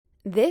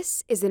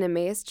This is an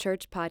Emmaus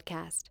Church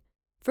podcast.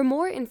 For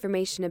more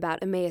information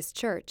about Emmaus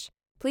Church,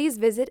 please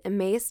visit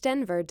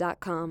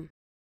emmausdenver.com.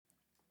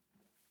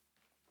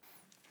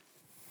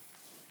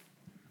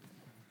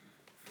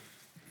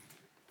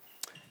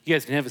 You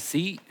guys can have a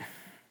seat.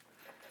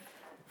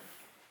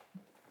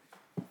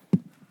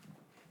 Good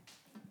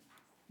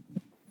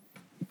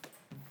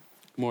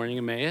morning,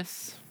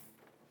 Emmaus.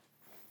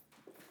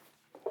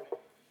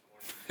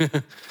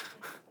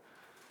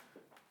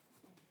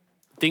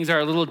 Things are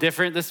a little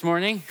different this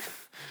morning.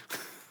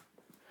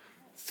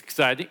 It's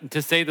exciting,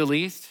 to say the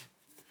least.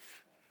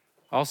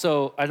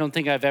 Also, I don't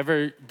think I've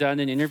ever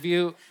done an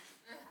interview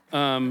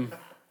in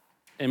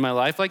my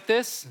life like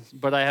this,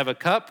 but I have a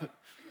cup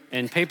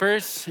and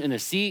papers and a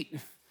seat.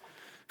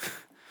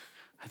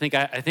 I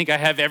think I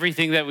have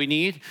everything that we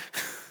need.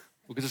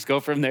 We could just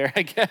go from there,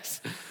 I guess.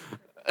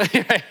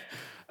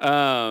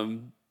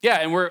 And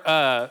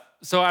we're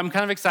so I'm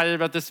kind of excited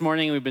about this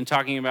morning. We've been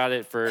talking about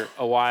it for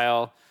a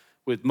while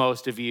with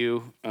most of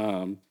you.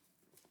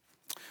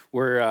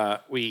 We're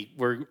a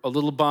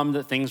little bummed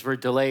that things were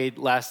delayed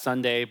last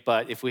Sunday,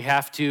 but if we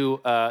have to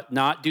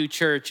not do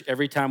church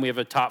every time we have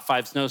a top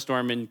 5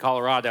 snowstorm in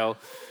Colorado,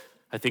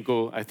 I think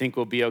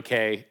we'll be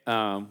okay.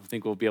 I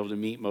think we'll be able to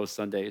meet most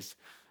Sundays.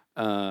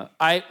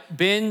 I've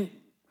been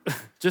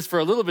just for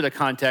a little bit of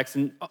context,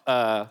 and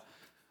I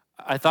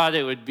thought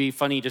it would be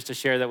funny just to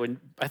share that when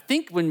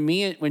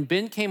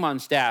Ben came on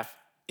staff,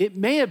 it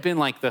may have been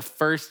like the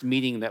first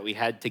meeting that we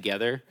had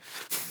together.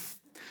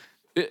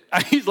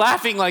 He's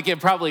laughing like it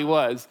probably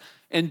was.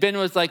 And Ben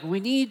was like, we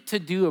need to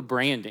do a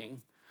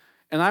branding.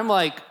 And I'm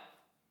like,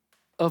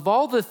 of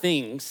all the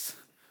things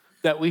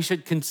that we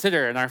should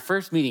consider in our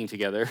first meeting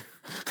together,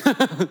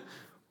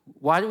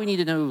 why do we need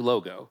a new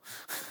logo?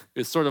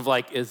 It's sort of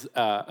like as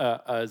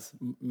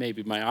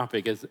maybe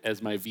myopic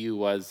as my view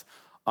was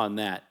on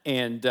that.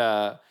 And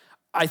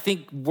I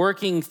think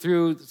working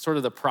through sort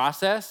of the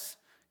process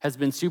has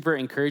been super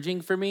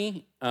encouraging for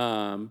me.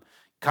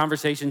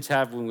 Conversations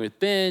having with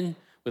Ben,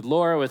 with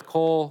Laura, with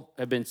Cole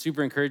have been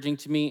super encouraging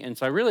to me. And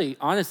so I really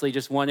honestly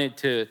just wanted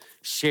to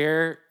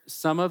share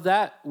some of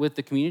that with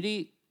the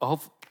community. I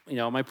hope,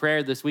 my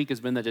prayer this week has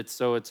been that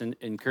it's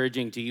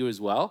encouraging to you as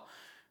well.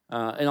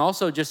 And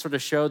also just sort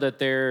of show that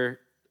there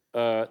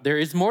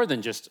is more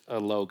than just a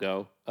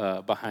logo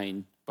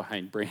behind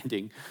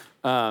branding,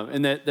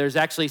 and that there's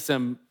actually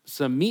some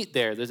meat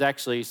there. There's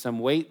actually some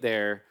weight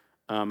there.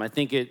 I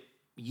think it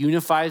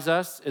unifies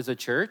us as a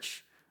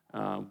church.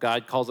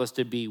 God calls us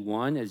to be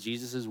one as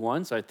Jesus is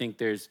one. So I think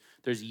there's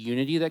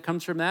unity that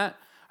comes from that.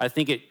 I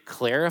think it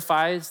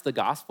clarifies the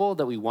gospel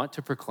that we want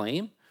to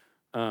proclaim.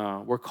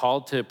 We're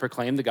called to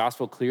proclaim the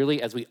gospel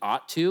clearly as we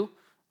ought to.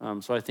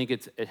 So I think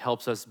it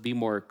helps us be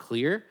more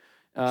clear.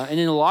 And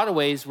in a lot of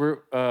ways, we're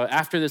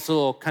after this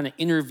little kind of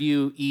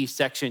interview-y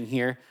section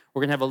here,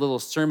 we're gonna have a little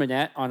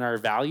sermonette on our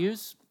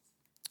values,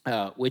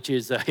 which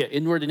is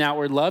inward and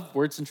outward love,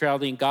 word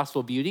centrality, and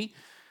gospel beauty.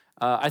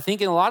 I think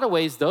in a lot of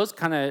ways, those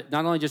kind of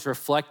not only just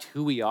reflect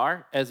who we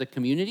are as a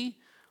community,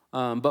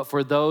 but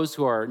for those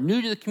who are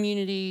new to the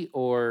community,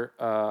 or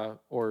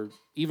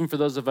even for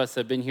those of us that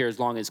have been here as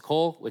long as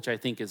Cole, which I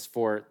think is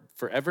for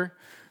forever,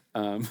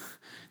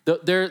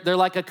 they're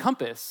like a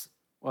compass.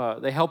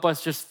 They help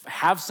us just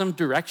have some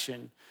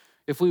direction.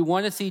 If we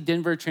want to see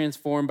Denver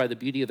transformed by the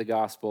beauty of the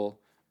gospel,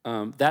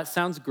 that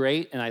sounds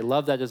great, and I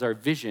love that as our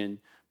vision,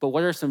 but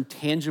what are some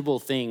tangible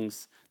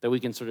things that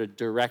we can sort of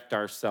direct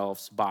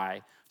ourselves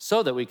by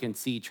so that we can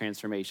see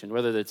transformation,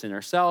 whether that's in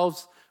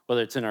ourselves,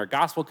 whether it's in our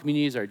gospel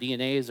communities, our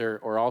DNAs,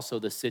 or also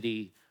the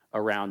city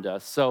around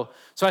us. So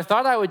I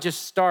thought I would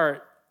just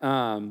start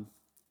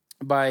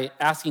by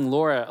asking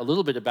Laura a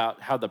little bit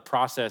about how the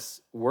process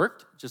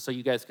worked, just so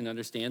you guys can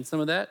understand some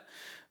of that.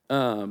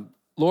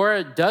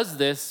 Laura does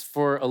this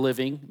for a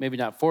living, maybe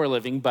not for a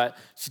living, but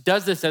she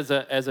does this as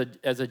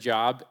a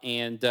job,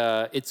 and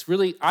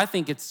I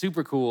think it's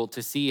super cool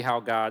to see how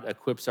God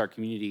equips our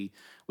community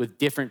with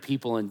different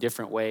people in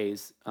different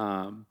ways.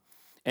 And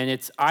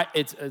it's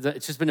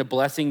just been a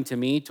blessing to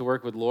me to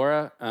work with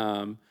Laura.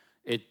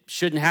 It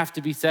shouldn't have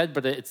to be said,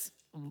 but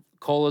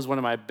Cole is one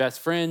of my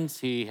best friends.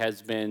 He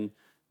has been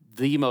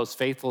the most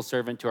faithful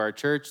servant to our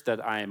church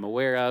that I am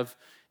aware of,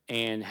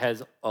 and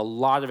has a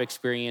lot of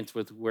experience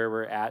with where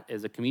we're at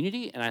as a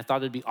community. And I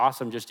thought it'd be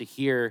awesome just to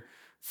hear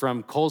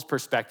from Cole's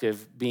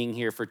perspective, being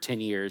here for 10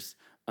 years,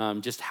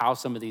 just how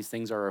some of these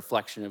things are a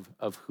reflection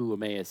of who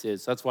Emmaus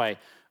is. So that's why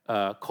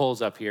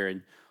Cole's up here,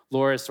 and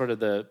Laura's sort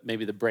of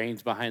maybe the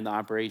brains behind the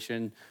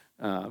operation.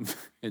 And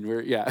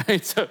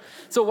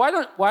So why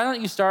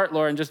don't you start,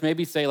 Laura, and just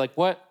maybe say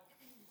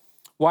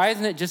why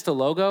isn't it just a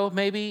logo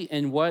maybe,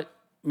 and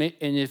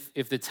if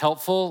it's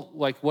helpful,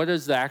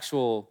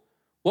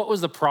 what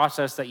was the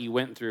process that you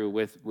went through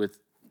with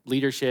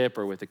leadership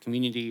or with the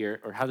community,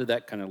 or how did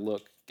that kind of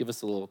look? Give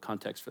us a little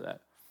context for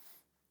that.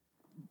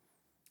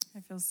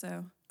 I feel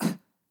so.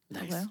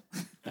 Nice. Hello?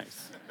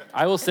 Nice.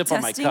 I will sip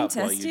on my cup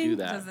while you do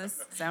that. Does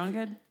this sound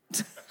good?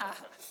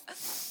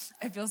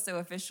 I feel so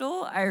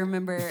official. I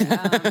remember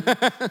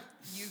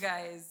you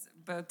guys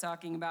both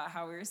talking about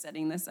how we were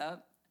setting this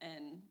up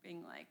and being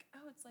like,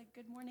 oh, it's like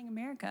Good Morning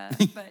America,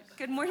 but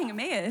Good Morning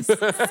Emmaus. So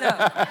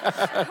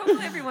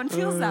hopefully everyone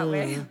feels that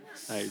way.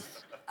 Nice.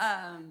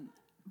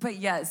 But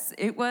yes,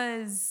 it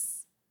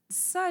was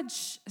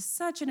such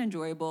an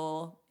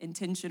enjoyable,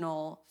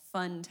 intentional,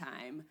 fun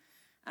time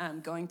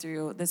going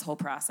through this whole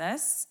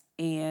process.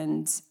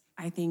 And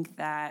I think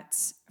that,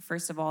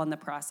 first of all, in the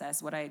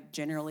process, what I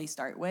generally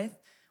start with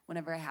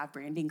whenever I have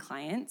branding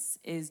clients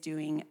is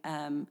doing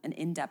an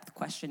in-depth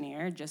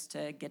questionnaire just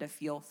to get a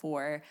feel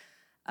for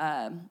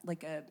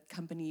like a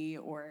company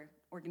or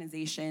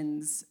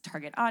organization's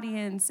target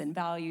audience and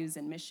values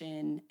and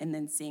mission, and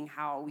then seeing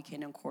how we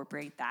can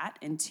incorporate that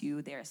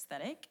into their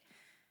aesthetic.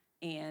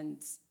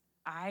 And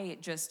I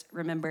just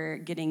remember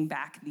getting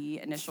back the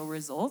initial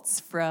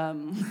results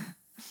from,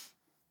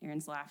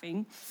 Aaron's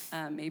laughing,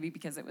 maybe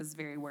because it was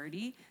very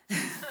wordy,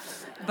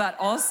 but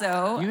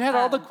also— You had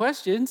all the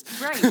questions.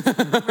 Right, and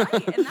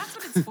that's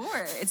what it's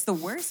for. It's the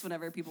worst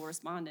whenever people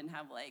respond and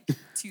have like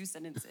 2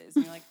 sentences,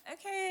 and you're like,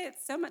 okay,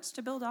 it's so much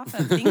to build off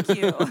of, thank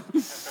you.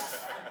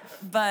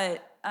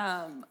 But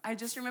I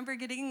just remember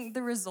getting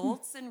the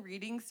results and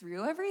reading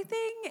through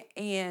everything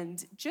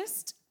and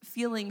just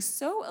feeling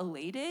so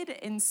elated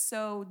and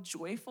so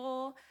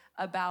joyful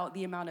about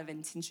the amount of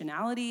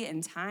intentionality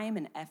and time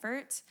and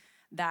effort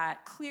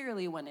that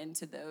clearly went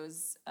into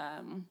those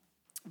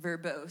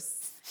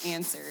verbose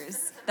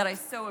answers that I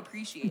so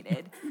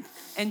appreciated,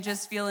 and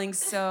just feeling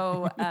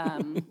so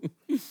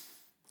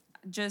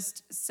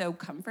just so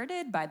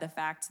comforted by the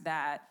fact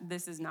that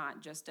this is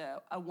not just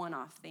a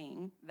one-off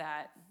thing,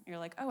 that you're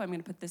like, oh, I'm going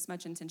to put this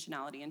much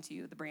intentionality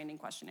into the branding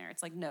questionnaire.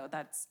 It's like, no,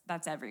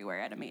 that's everywhere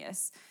at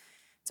Emmaus.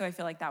 So I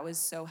feel like that was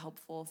so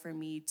helpful for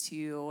me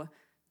to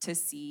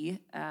see,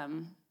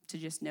 to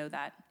just know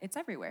that it's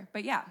everywhere.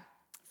 But yeah,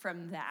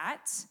 from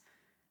that,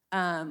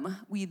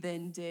 we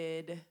then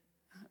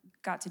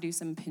got to do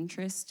some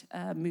Pinterest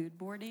mood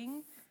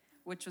boarding,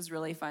 which was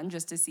really fun,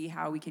 just to see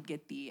how we could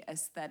get the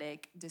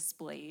aesthetic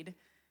displayed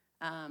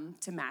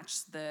to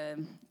match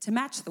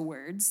the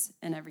words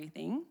and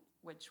everything,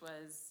 which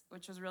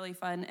was really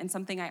fun, and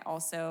something I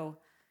also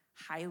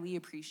highly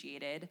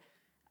appreciated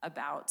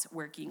about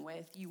working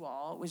with you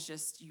all was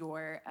just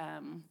your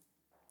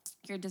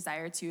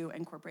desire to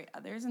incorporate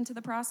others into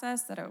the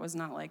process, that it was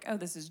not like, oh,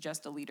 this is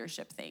just a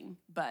leadership thing,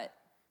 but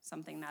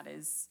something that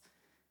is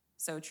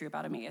so true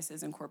about Emmaus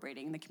is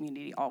incorporating the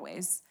community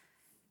always.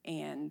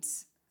 And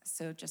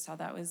so just how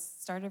that was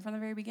started from the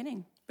very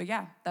beginning. But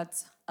yeah,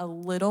 that's a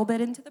little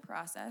bit into the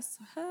process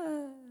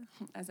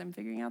as I'm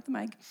figuring out the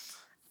mic.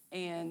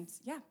 And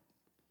yeah.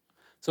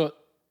 So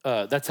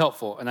that's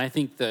helpful. And I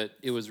think that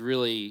it was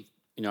really,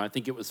 I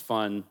think it was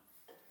fun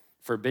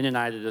for Ben and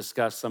I to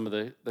discuss some of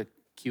the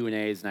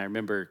Q&As. And I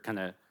remember kind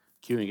of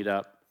queuing it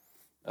up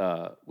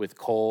with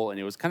Cole, and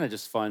it was kind of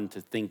just fun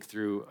to think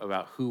through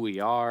about who we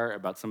are,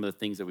 about some of the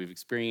things that we've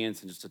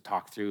experienced, and just to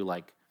talk through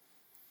like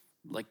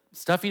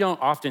stuff you don't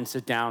often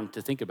sit down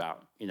to think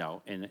about, in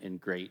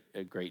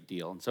a great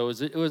deal. And so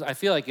it was I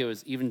feel like it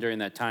was, even during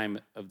that time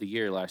of the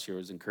year last year, it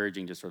was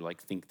encouraging to sort of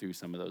like think through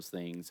some of those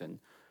things and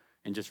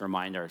just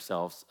remind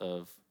ourselves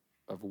of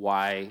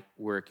why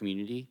we're a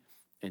community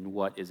and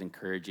what is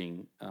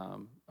encouraging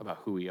about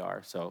who we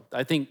are. So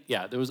I think,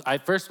 yeah, when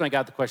I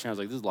got the question, I was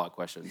like, this is a lot of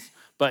questions.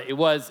 But it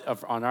was,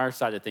 on our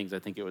side of things, I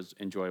think it was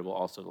enjoyable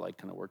also to like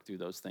kind of work through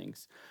those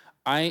things.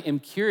 I am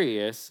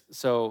curious,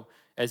 so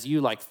as you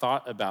like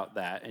thought about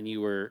that, and you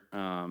were,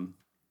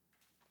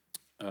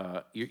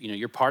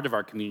 you're part of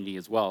our community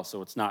as well,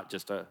 so it's not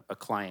just a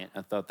client.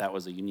 I thought that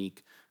was a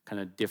unique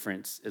kind of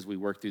difference as we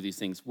work through these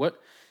things.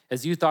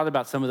 As you thought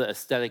about some of the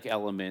aesthetic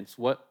elements,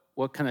 what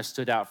kind of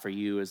stood out for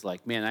you as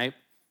like, man,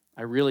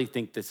 I really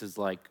think this is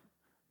like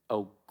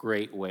a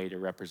great way to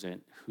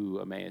represent who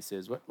Emmaus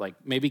is.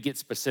 Maybe get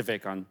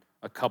specific on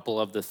a couple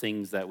of the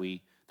things that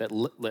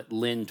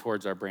lend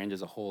towards our brand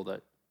as a whole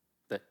that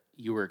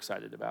you were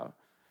excited about.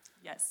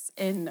 Yes,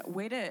 and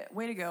way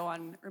to go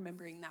on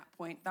remembering that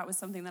point. That was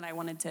something that I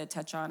wanted to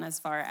touch on as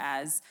far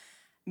as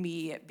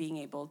me being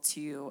able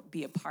to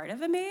be a part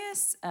of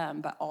Emmaus,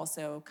 but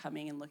also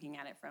coming and looking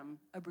at it from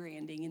a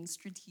branding and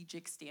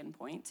strategic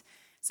standpoint.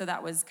 So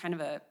that was kind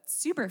of a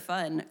super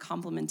fun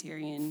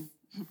complementarian,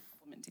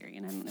 I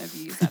don't know if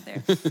you use that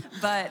there,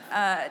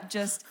 but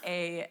just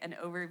an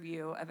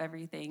overview of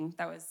everything.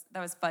 That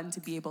was fun to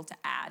be able to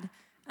add.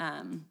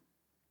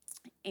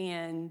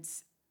 And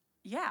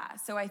yeah,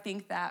 so I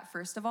think that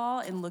first of all,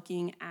 in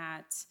looking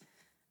at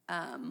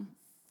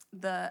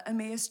the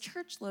Emmaus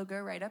Church logo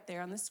right up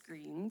there on the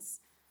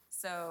screens,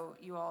 so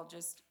you all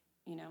just,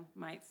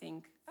 might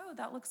think, oh,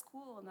 that looks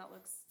cool and that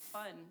looks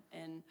fun,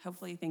 and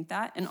hopefully you think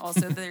that. And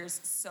also there's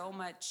so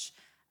much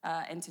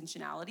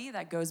intentionality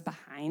that goes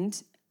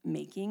behind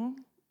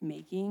making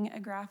a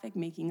graphic,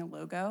 making a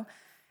logo.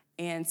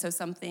 And so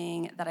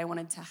something that I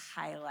wanted to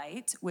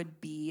highlight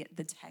would be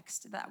the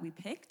text that we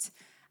picked.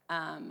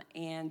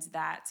 And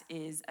that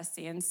is a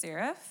sans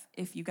serif.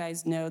 If you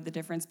guys know the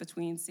difference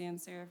between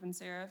sans serif and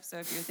serif. So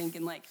if you're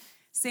thinking like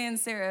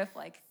sans serif,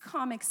 like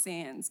Comic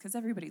Sans, because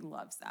everybody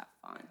loves that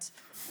font.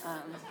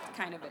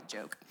 Kind of a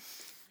joke.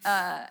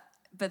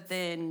 But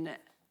then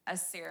a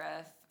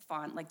serif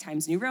font, like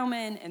Times New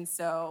Roman. And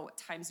so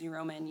Times New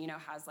Roman,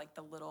 has like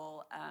the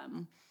little,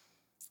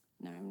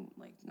 now I'm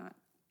like not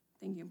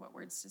thinking of what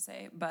words to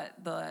say, but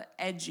the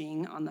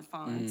edging on the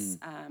fonts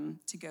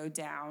to go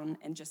down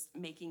and just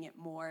making it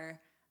more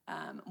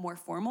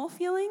formal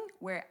feeling.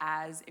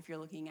 Whereas if you're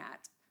looking at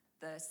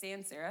the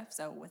sans serif,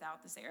 so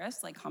without the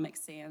serifs, like Comic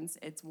Sans,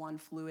 it's one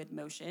fluid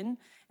motion,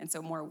 and so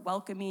more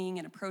welcoming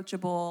and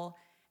approachable.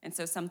 And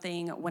so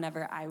something,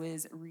 whenever I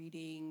was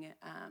reading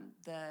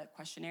the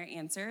questionnaire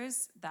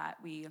answers, that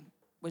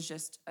was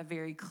just a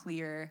very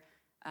clear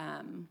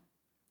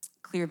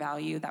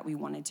value that we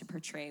wanted to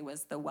portray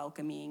was the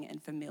welcoming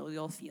and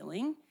familial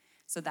feeling.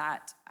 So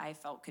that I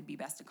felt could be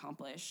best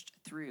accomplished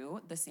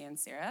through the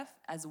sans serif,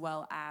 as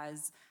well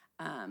as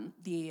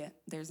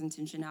there's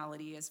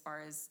intentionality as far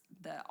as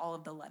all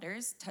of the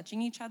letters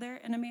touching each other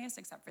in Emmaus,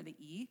 except for the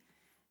E,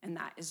 and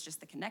that is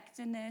just the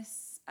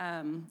connectedness.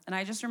 And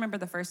I just remember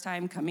the first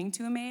time coming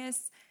to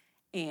Emmaus,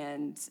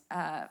 and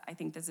I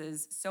think this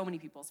is so many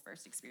people's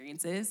first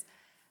experiences,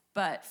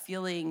 but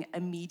feeling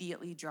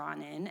immediately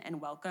drawn in and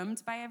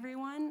welcomed by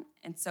everyone.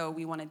 And so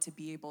we wanted to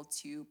be able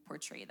to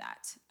portray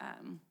that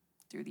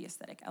through the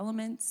aesthetic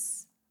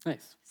elements.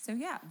 Nice. So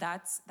yeah,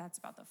 that's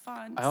about the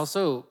fonts. I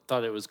also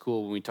thought it was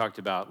cool when we talked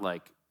about,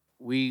 like,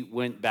 we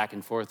went back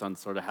and forth on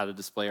sort of how to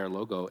display our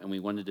logo, and we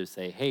wanted to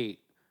say, hey,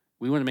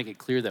 we want to make it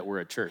clear that we're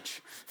a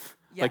church.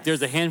 Yes. Like,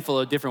 there's a handful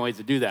of different ways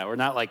to do that. We're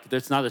not like,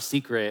 there's not a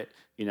secret,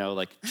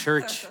 like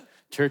church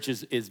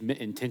is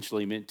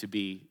intentionally meant to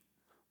be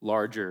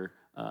larger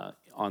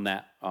on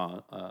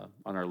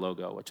our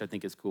logo, which I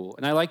think is cool.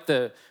 And I like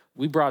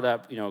we brought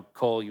up,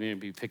 Cole, you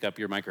maybe pick up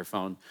your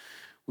microphone.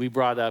 We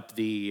brought up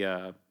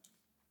the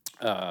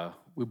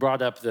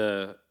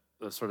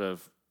sort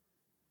of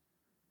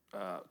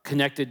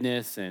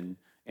connectedness and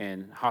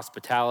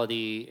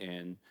hospitality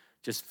and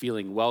just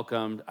feeling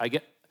welcomed.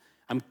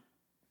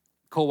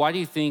 Cole, why do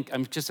you think,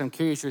 I'm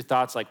curious your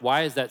thoughts, like,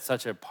 why is that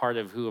such a part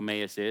of who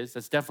Emmaus is?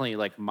 That's definitely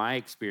like my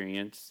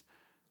experience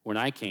when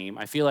I came.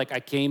 I feel like I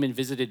came and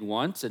visited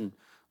once, and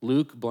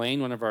Luke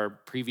Blaine, one of our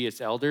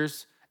previous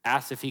elders,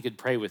 asked if he could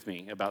pray with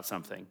me about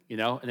something,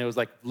 And it was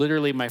like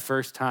literally my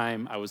first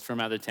time. I was from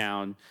out of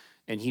town,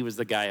 and he was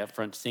the guy up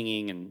front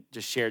singing and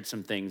just shared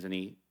some things, and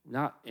he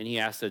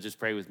asked to just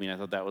pray with me, and I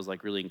thought that was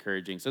like really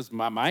encouraging. So it's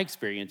my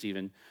experience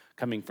even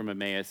coming from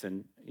Emmaus,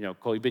 and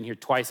Cole, you've been here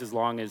twice as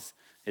long as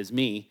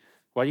me.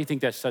 Why do you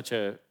think that's such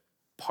a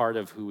part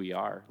of who we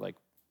are, like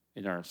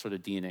in our sort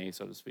of DNA,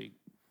 so to speak?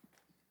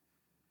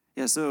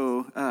 Yeah,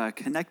 so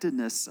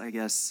connectedness, I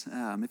guess.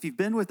 If you've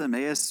been with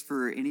Emmaus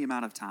for any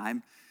amount of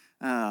time,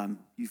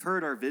 you've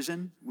heard our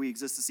vision. We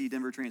exist to see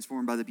Denver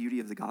transformed by the beauty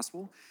of the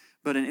gospel.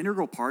 But an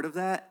integral part of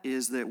that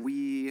is that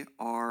we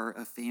are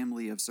a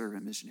family of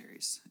servant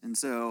missionaries. And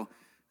so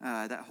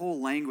that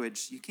whole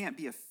language, you can't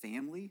be a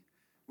family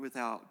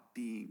without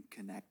being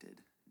connected.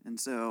 And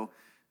so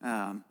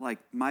like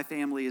my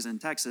family is in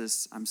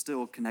Texas, I'm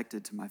still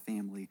connected to my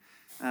family.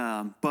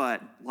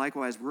 But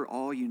likewise, we're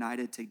all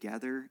united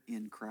together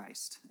in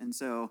Christ. And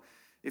so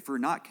if we're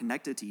not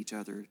connected to each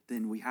other,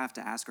 then we have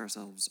to ask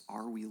ourselves,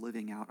 are we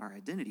living out our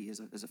identity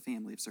as a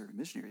family of servant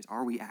missionaries?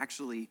 Are we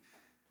actually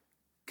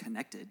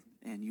connected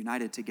and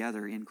united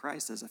together in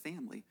Christ as a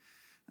family?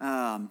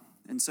 And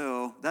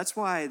so that's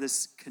why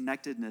this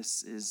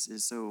connectedness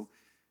is so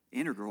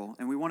integral,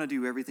 and we want to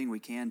do everything we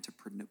can to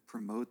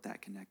promote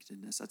that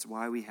connectedness. That's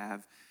why we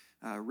have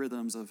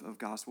rhythms of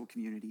gospel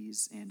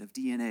communities and of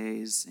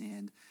DNAs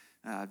and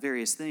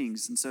various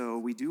things. And so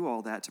we do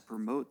all that to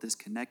promote this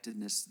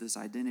connectedness, this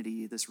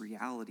identity, this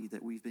reality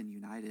that we've been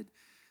united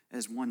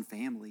as one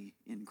family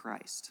in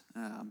Christ.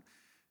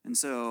 And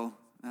so,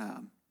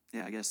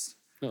 I guess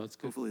No, it's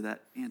good. Hopefully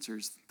that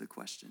answers the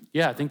question.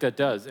 Yeah, I think that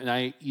does.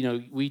 And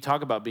we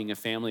talk about being a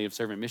family of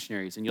servant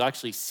missionaries, and you'll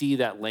actually see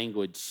that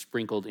language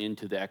sprinkled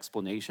into the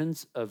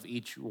explanations of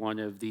each one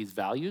of these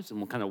values, and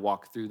we'll kind of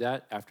walk through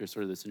that after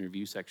sort of this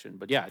interview section.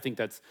 But yeah, I think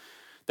that's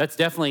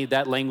definitely,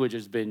 that language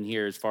has been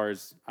here as far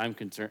as I'm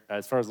concerned,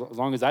 as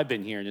long as I've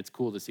been here, and it's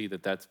cool to see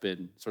that that's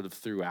been sort of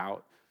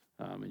throughout,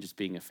 and just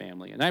being a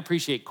family. And I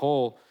appreciate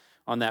Cole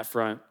on that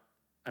front.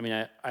 I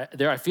mean,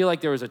 I feel like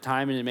there was a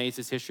time in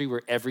Emmaus' history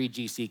where every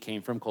GC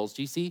came from Cole's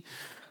GC.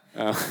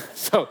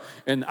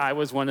 And I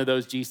was one of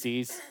those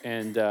GCs,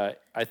 and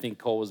I think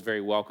Cole was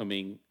very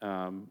welcoming,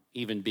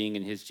 even being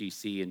in his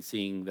GC and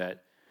seeing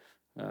that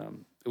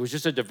it was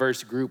just a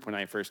diverse group when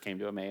I first came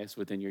to Emmaus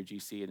within your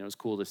GC, and it was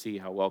cool to see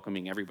how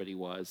welcoming everybody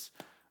was.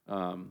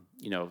 I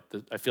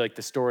feel like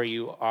the story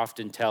you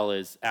often tell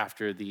is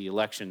after the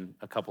election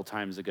a couple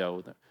times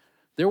ago,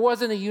 there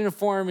wasn't a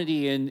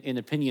uniformity in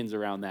opinions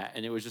around that,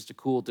 and it was just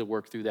cool to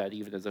work through that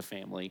even as a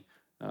family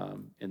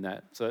in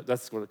that. So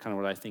that's kind of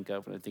what I think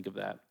of when I think of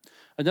that.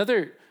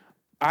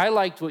 I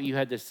liked what you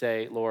had to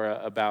say, Laura,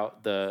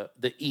 about the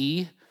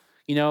E.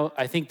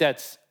 I think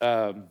that's,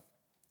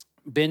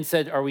 Ben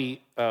said,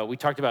 we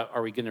talked about,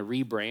 are we going to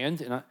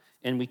rebrand?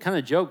 And we kind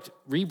of joked,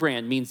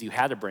 rebrand means you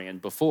had a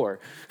brand before.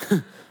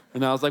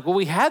 And I was like, well,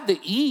 we had the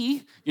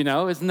E,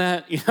 isn't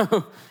that,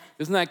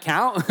 Doesn't that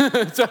count?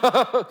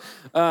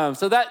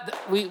 So that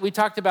we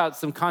talked about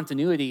some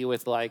continuity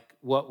with like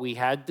what we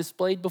had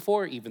displayed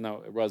before, even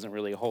though it wasn't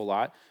really a whole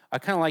lot. I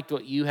kind of liked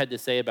what you had to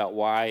say about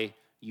why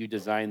you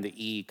designed the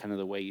E kind of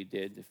the way you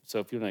did. So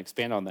if you want to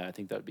expand on that, I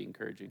think that would be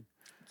encouraging.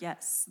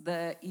 Yes,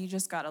 the E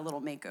just got a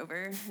little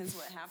makeover is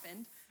what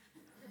happened.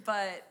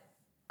 But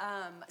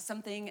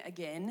something,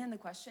 again, in the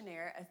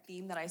questionnaire, a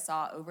theme that I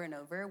saw over and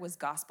over was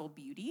gospel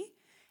beauty.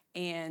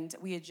 And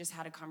we had just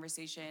had a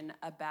conversation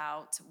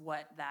about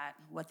what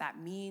that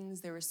means.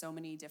 There were so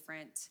many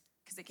different,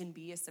 because it can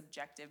be a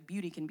subjective,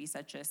 beauty can be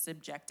such a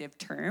subjective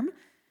term.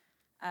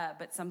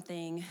 But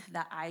something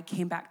that I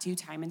came back to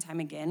time and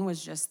time again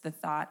was just the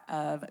thought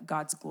of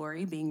God's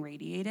glory being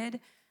radiated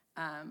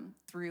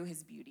through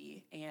his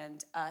beauty,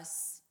 and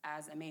us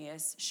as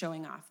Emmaus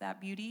showing off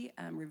that beauty,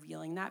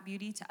 revealing that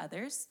beauty to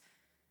others.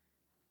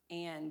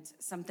 And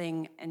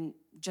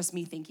just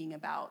me thinking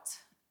about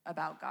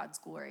God's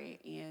glory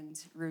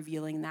and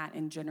revealing that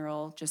in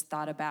general, just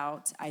thought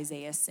about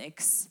Isaiah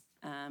 6,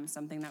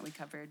 something that we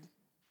covered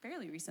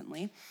fairly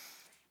recently.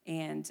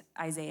 And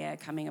Isaiah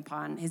coming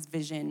upon his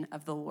vision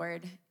of the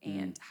Lord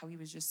and how he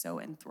was just so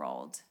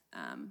enthralled.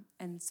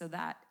 And so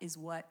that's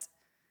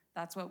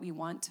what we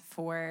want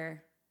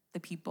for the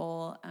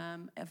people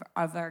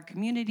of our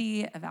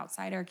community, of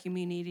outside our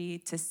community,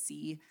 to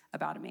see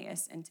about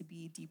Emmaus and to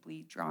be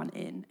deeply drawn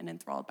in and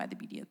enthralled by the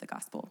beauty of the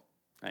gospel.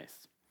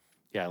 Nice.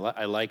 Yeah,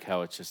 I like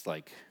how it's just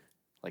like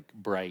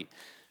bright.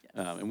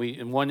 Yes. And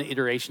in one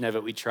iteration of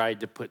it, we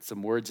tried to put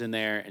some words in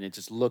there, and it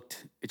just looked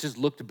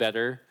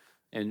better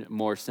and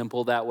more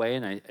simple that way.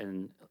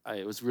 And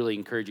it was really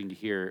encouraging to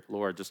hear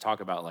Laura just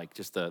talk about like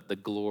just the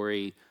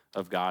glory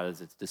of God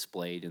as it's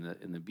displayed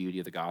in the beauty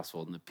of the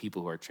gospel and the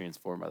people who are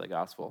transformed by the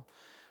gospel.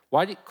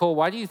 Cole,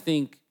 why do you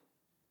think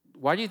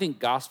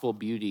gospel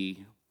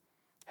beauty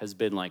has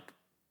been like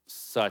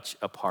such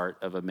a part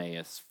of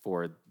Emmaus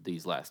for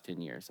these last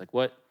 10 years?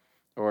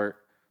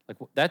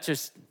 That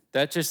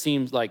just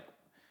seems like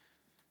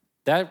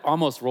that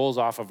almost rolls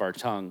off of our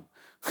tongue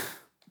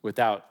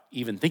without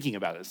even thinking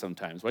about it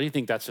sometimes. Why do you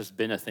think that's just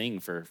been a thing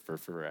for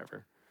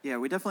forever? Yeah,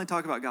 we definitely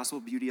talk about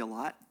gospel beauty a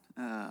lot.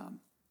 I'm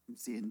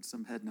seeing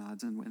some head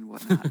nods and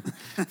whatnot.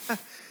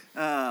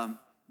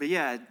 But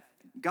yeah,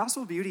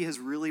 gospel beauty has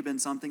really been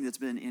something that's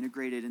been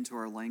integrated into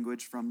our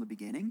language from the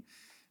beginning.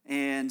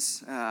 And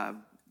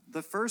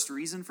the first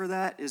reason for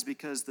that is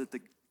because the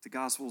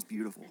gospel is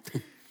beautiful.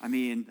 I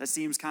mean, that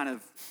seems kind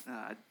of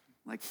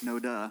like no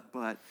duh,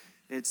 but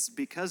it's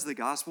because the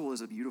gospel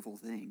is a beautiful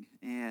thing.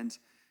 And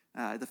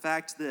the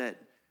fact that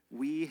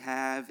we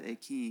have a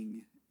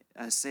king,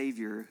 a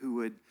savior who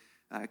would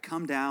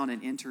come down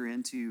and enter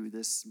into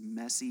this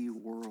messy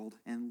world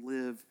and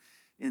live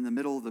in the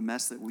middle of the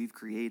mess that we've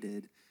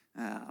created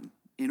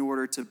in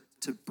order to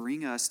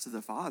bring us to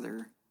the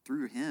Father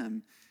through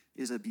him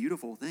is a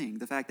beautiful thing.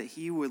 The fact that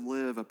he would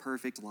live a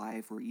perfect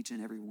life where each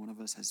and every one of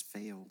us has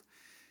failed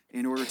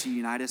in order to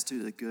unite us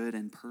to the good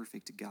and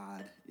perfect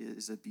God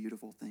is a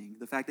beautiful thing.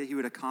 The fact that he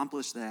would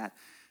accomplish that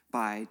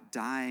by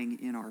dying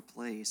in our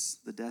place,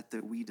 the death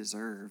that we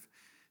deserve,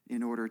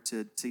 in order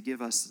to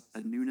give us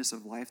a newness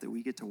of life that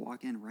we get to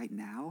walk in right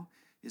now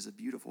is a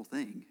beautiful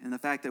thing. And the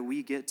fact that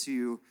we get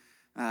to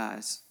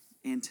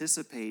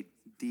anticipate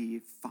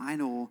the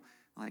final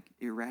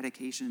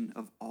eradication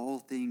of all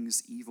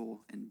things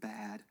evil and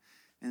bad,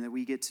 and that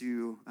we get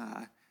to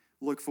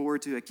look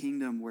forward to a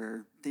kingdom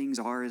where things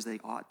are as they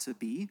ought to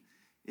be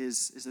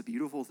is a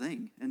beautiful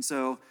thing. And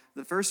so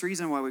the first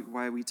reason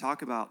why we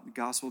talk about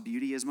gospel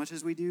beauty as much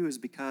as we do is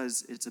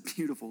because it's a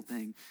beautiful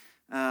thing.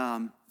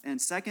 And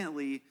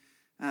secondly,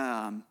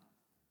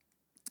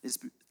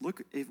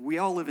 if we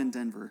all live in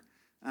Denver,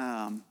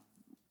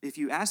 if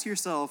you ask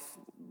yourself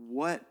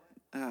what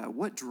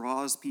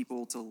draws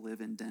people to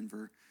live in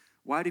Denver,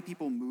 why do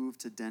people move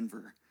to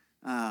Denver?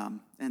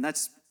 And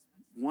that's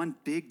one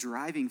big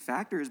driving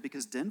factor is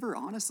because Denver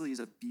honestly is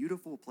a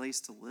beautiful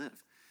place to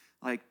live.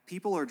 Like,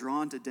 people are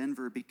drawn to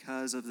Denver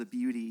because of the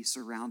beauty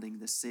surrounding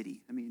the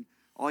city. I mean,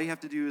 all you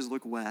have to do is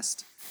look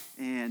west,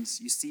 and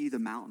you see the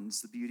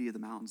mountains, the beauty of the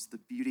mountains, the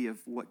beauty of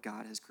what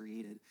God has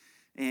created.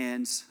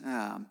 And,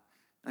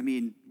 I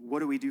mean, what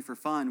do we do for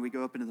fun? We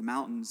go up into the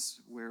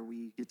mountains where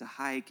we get to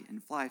hike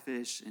and fly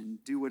fish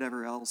and do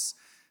whatever else.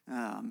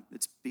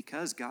 It's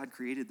because God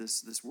created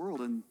this world,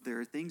 and there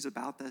are things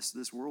about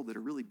this world that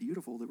are really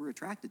beautiful that we're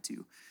attracted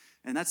to.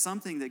 And that's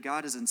something that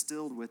God has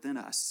instilled within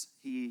us.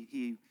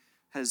 He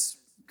has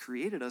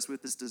created us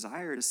with this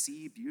desire to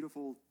see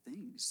beautiful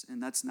things,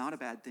 and that's not a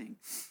bad thing.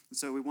 And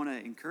so we want to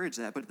encourage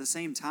that, but at the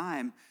same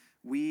time,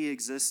 we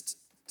exist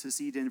to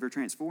see Denver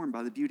transformed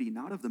by the beauty,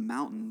 not of the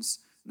mountains,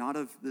 not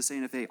of the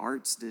Santa Fe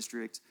Arts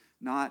District,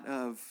 not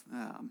of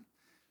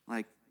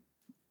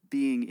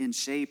being in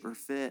shape or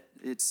fit.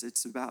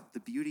 It's about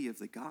the beauty of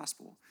the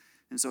gospel.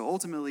 And so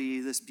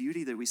ultimately, this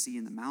beauty that we see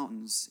in the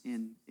mountains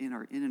in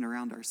and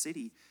around our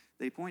city,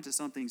 they point to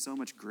something so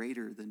much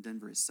greater than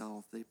Denver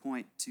itself. They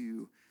point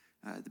to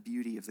the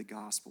beauty of the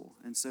gospel.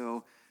 And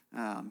so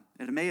at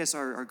Emmaus,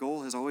 our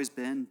goal has always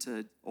been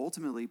to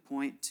ultimately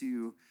point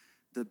to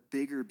the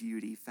bigger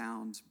beauty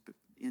found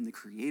in the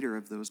creator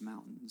of those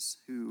mountains,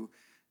 who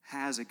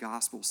has a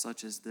gospel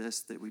such as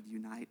this that would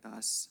unite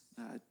us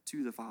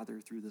to the Father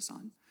through the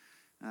Son.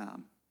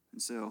 And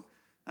so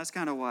that's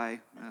kind of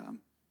why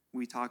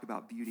we talk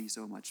about beauty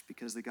so much,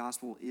 because the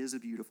gospel is a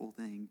beautiful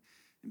thing,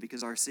 and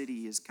because our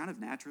city is kind of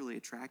naturally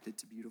attracted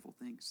to beautiful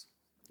things.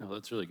 No,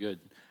 that's really good.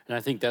 And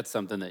I think that's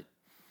something that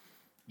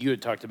you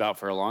had talked about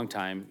for a long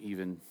time.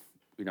 Even,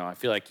 I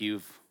feel like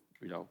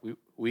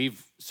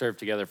we've served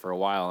together for a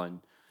while, and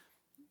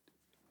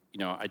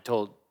I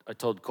told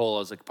Cole, I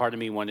was like, part of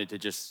me wanted to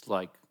just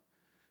like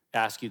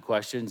ask you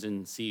questions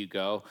and see you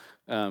go,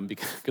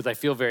 because I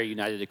feel very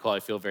united to Cole. I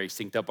feel very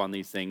synced up on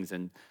these things,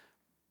 and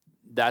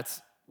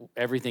that's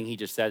everything he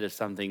just said is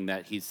something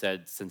that he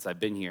said since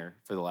I've been here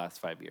for the last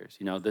 5 years.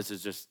 This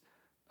is just,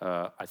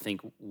 I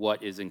think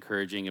what is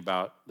encouraging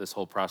about this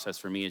whole process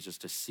for me is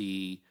just to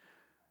see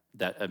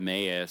that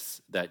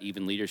Emmaus, that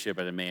even leadership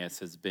at Emmaus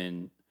has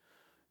been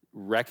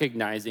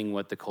recognizing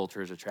what the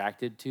culture is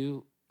attracted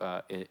to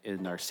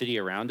in our city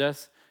around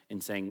us,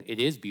 and saying it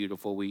is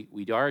beautiful.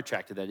 We are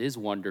attracted. That is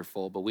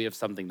wonderful, but we have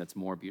something that's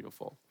more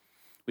beautiful.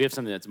 We have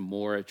something that's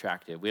more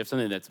attractive. We have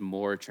something that's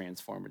more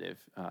transformative,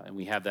 and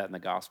we have that in the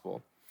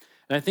gospel.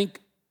 And I think,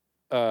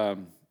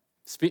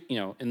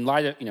 in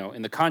light of,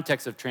 in the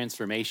context of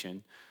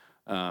transformation,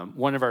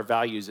 one of our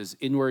values is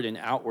inward and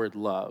outward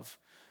love.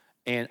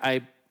 And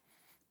I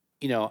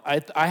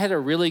had a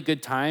really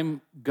good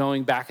time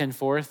going back and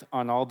forth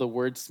on all the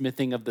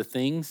wordsmithing of the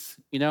things.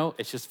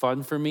 It's just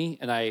fun for me,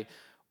 and I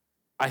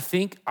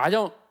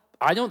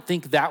don't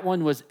think that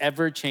one was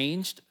ever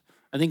changed.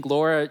 I think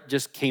Laura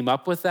just came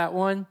up with that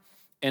one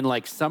and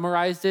like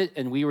summarized it,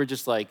 and we were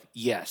just like,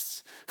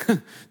 yes,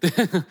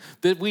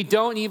 that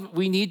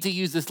we need to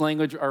use this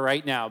language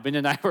right now. Ben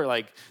and I were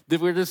like,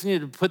 that we're just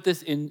need to put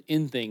this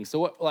in things.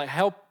 So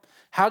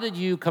how did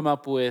you come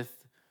up with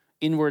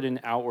inward and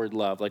outward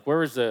love? Like, where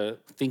was the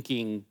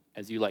thinking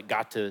as you like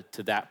got to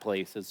that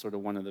place as sort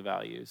of one of the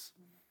values?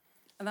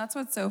 And that's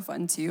what's so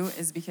fun too,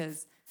 is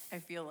because I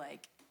feel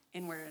like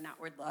inward and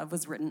outward love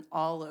was written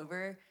all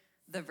over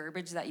the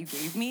verbiage that you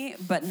gave me,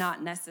 but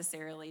not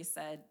necessarily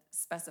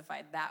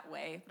specified that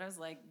way. But I was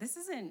like, this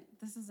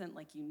isn't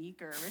like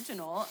unique or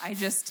original. I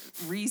just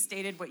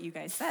restated what you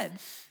guys said.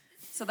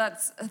 So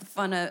that's a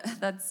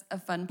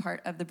fun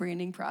part of the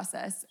branding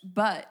process.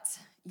 But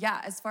yeah,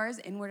 as far as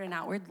inward and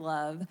outward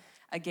love,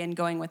 again,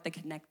 going with the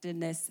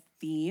connectedness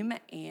theme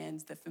and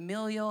the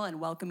familial and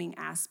welcoming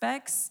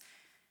aspects,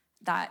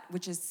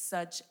 which is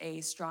such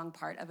a strong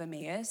part of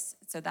Emmaus.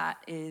 So that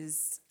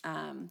is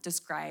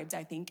described,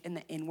 I think, in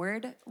the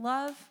inward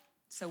love.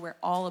 So we're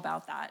all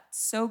about that,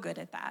 so good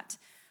at that.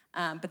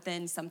 But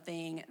then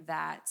something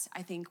that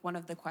I think one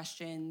of the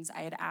questions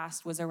I had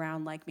asked was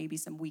around like maybe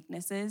some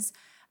weaknesses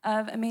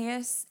of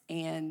Emmaus,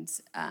 and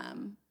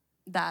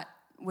that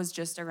was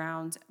just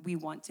around we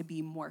want to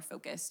be more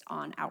focused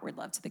on outward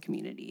love to the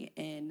community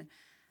in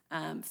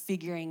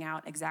figuring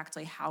out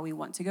exactly how we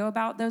want to go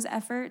about those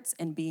efforts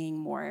and being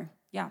more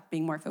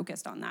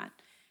focused on that.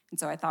 And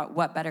so I thought,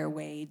 what better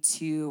way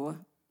to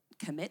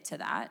commit to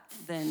that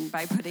than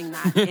by putting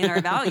that in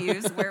our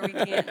values where we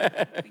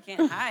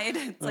can't hide.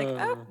 It's like,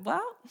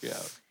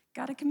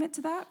 got to commit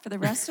to that for the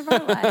rest of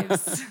our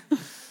lives.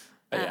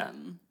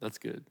 That's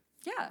good.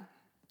 Yeah.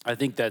 I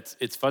think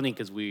it's funny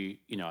because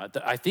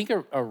I think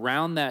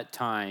around that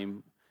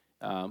time,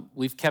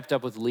 we've kept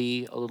up with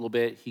Lee a little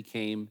bit. He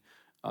came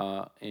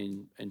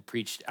and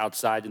preached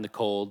outside in the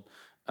cold.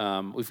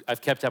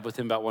 I've kept up with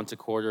him about once a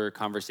quarter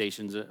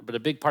conversations, but a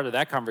big part of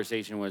that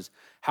conversation was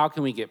how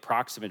can we get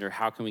proximate, or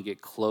how can we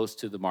get close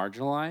to the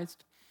marginalized?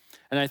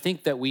 And I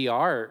think that we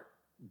are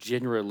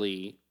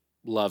generally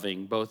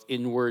loving both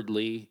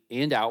inwardly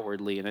and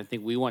outwardly, and I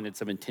think we wanted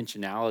some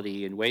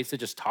intentionality and ways to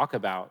just talk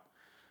about,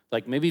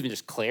 like maybe even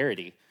just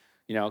clarity,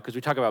 because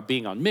we talk about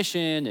being on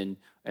mission, and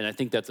I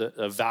think that's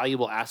a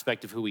valuable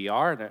aspect of who we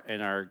are,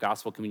 and our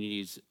gospel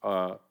communities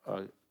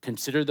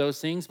consider those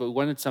things, but we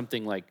wanted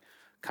something like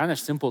kind of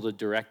simple to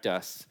direct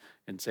us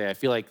and say, I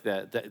feel like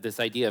that this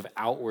idea of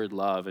outward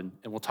love, and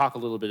we'll talk a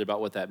little bit about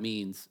what that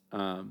means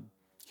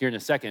here in a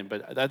second,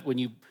 but that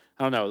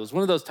I don't know, it was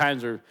one of those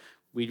times where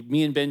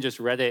me and Ben just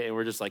read it and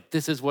we're just like,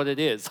 this is what it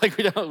is. Like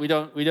we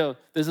don't,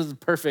 this is a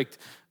perfect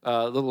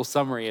little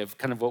summary of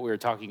kind of what we were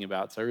talking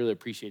about. So I really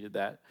appreciated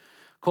that.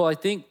 Cole, I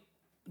think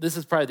this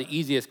is probably the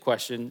easiest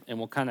question, and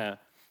we'll kind of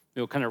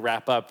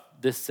wrap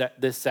up this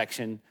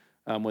section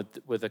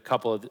with a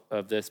couple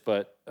of this,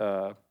 but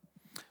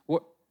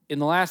what in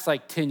the last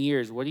 10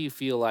 years, what do you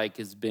feel like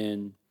has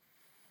been,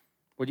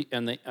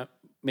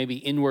 maybe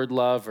inward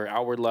love or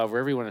outward love,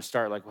 wherever you want to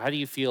start, like how do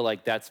you feel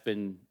like that's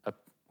been,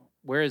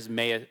 where has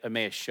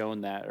Emmaus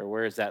shown that, or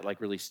where has that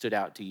really stood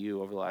out to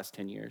you over the last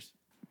 10 years?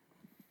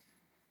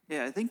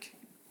 Yeah, I think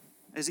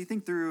as you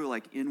think through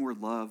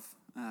inward love,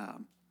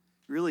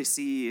 really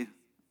see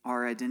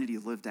our identity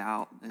lived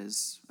out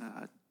as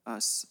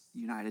us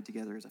united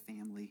together as a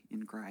family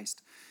in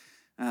Christ.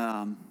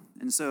 And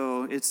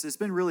so it's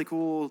been really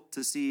cool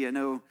to see. I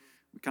know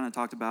we kind of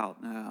talked about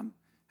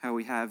how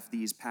we have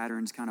these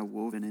patterns kind of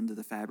woven into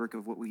the fabric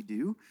of what we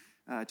do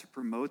to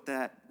promote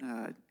that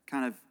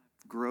kind of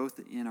growth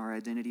in our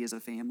identity as a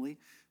family,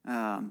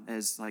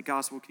 as like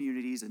gospel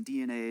communities and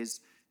DNAs.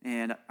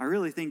 And I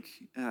really think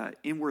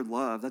inward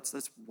love,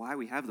 that's why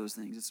we have those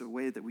things. It's a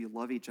way that we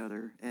love each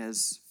other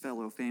as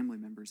fellow family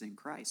members in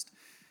Christ.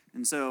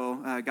 And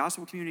so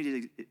gospel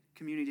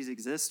communities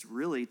exist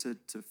really to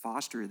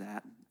foster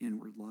that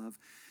inward love.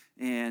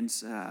 And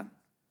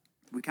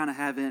we kind of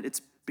haven't,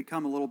 it's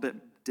become a little bit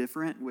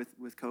different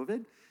with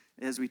COVID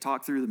as we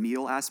talk through the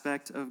meal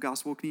aspect of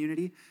gospel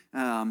community.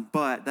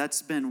 But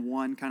that's been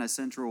one kind of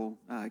central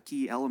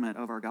key element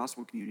of our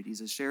gospel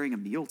communities is sharing a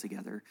meal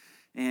together.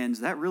 And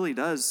that really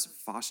does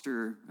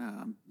foster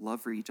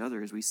love for each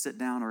other as we sit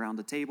down around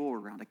a table or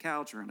around a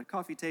couch or around a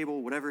coffee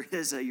table, whatever it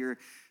is at your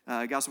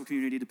gospel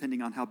community,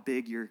 depending on how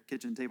big your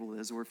kitchen table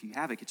is or if you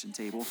have a kitchen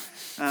table.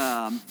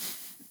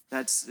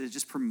 It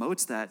just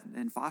promotes that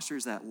and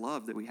fosters that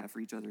love that we have for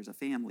each other as a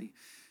family.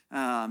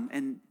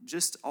 And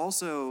just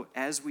also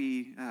as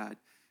we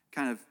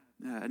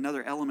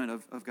another element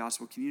of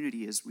gospel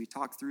community is we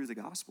talk through the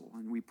gospel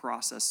and we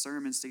process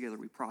sermons together,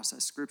 we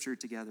process scripture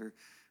together,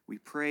 we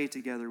pray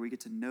together, we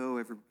get to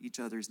know each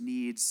other's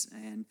needs,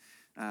 and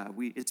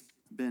it's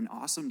been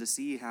awesome to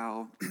see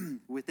how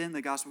within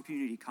the gospel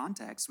community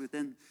context,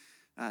 within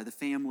the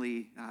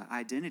family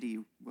identity,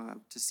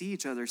 to see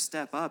each other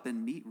step up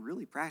and meet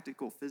really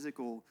practical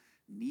physical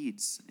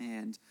needs,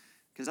 and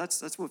because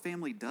that's what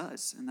family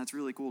does, and that's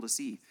really cool to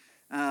see.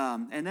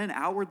 And then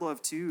outward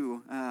love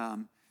too.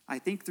 I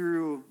think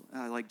through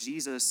like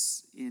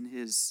Jesus in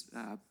his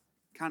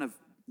kind of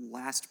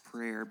last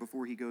prayer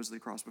before he goes to the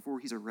cross, before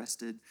he's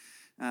arrested,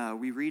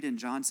 we read in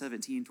John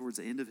 17 towards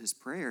the end of his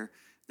prayer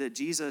that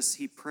Jesus,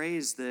 he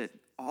prays that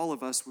all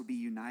of us would be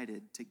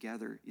united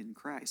together in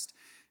Christ.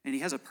 And he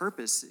has a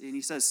purpose, and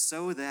he says,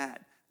 so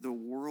that the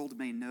world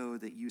may know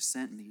that you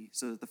sent me,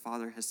 so that the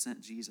Father has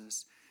sent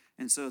Jesus,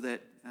 and so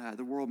that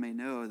the world may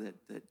know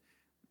that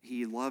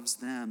he loves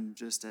them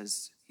just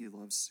as he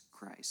loves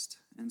Christ.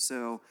 And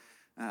so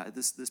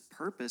this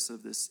purpose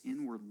of this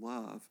inward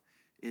love,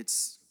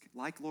 it's,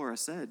 like Laura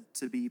said,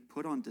 to be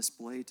put on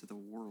display to the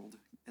world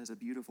as a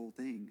beautiful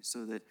thing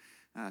so that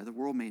the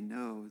world may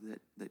know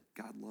that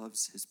God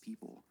loves his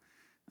people.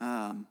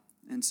 And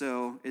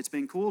so it's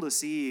been cool to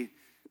see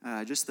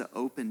just the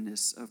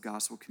openness of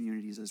gospel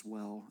communities as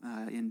well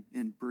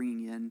in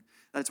bringing in.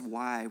 That's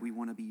why we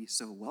want to be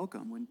so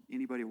welcome when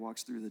anybody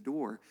walks through the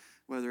door,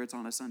 whether it's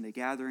on a Sunday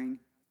gathering,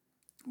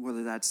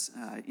 whether that's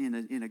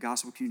in a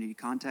gospel community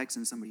context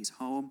in somebody's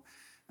home.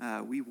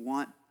 We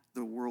want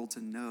the world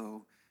to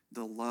know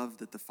the love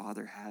that the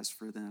Father has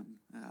for them.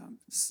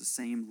 It's the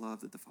same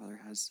love that the Father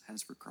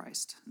has for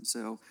Christ. And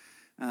so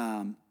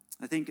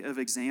I think of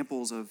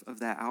examples of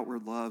that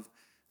outward love.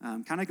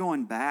 Kind of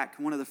going back,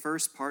 one of the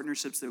first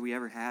partnerships that we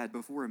ever had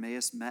before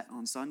Emmaus met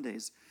on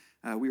Sundays,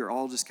 we were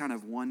all just kind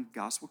of one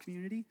gospel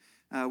community.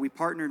 We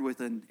partnered with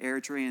an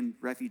Eritrean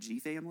refugee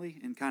family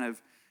and kind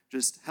of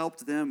just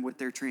helped them with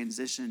their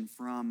transition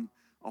from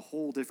a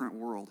whole different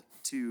world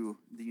to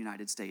the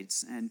United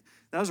States. And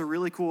that was a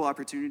really cool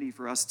opportunity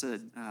for us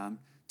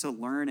to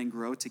learn and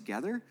grow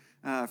together,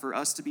 for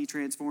us to be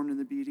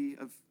transformed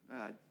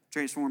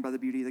transformed by the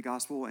beauty of the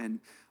gospel, and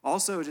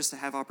also just to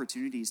have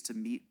opportunities to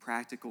meet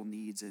practical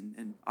needs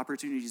and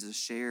opportunities to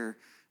share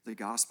the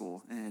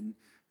gospel. And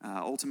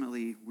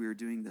ultimately, we're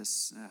doing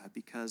this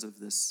because of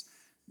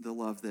the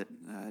love that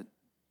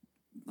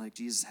like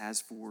Jesus has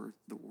for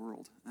the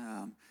world.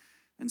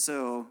 And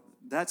so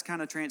that's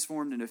kind of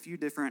transformed in a few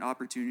different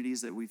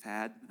opportunities that we've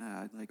had.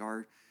 Like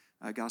our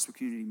gospel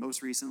community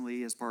most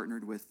recently has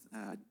partnered with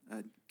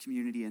a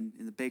community in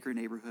the Baker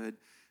neighborhood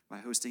by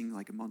hosting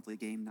like a monthly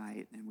game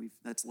night, and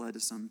that's led to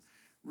some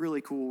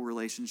really cool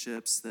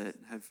relationships that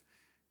have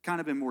kind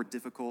of been more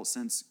difficult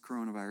since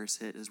coronavirus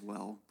hit as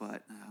well.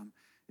 But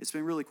it's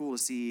been really cool to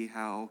see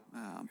how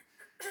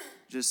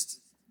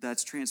just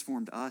that's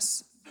transformed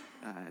us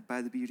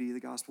by the beauty of the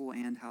gospel,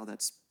 and how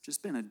that's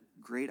just been a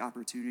great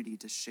opportunity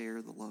to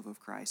share the love of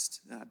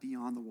Christ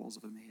beyond the walls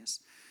of Emmaus.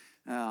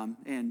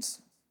 And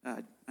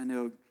I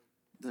know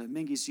the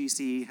Mingy's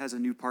GC has a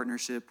new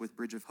partnership with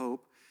Bridge of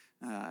Hope.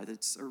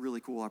 That's a really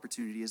cool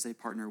opportunity as they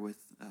partner with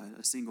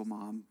a single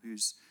mom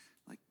who's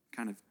like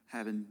kind of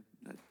having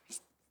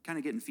just kind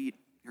of getting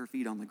her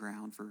feet on the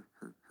ground for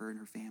her and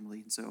her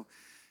family. And so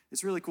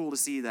it's really cool to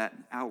see that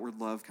outward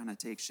love kind of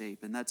take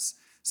shape. And that's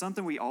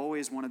something we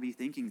always want to be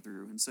thinking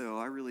through. And so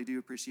I really do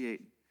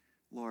appreciate,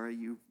 Laura,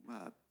 you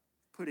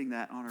putting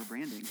that on our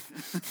branding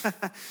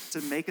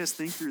to make us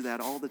think through that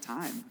all the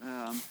time.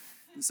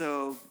 And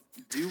so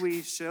do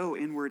we show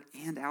inward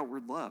and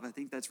outward love? I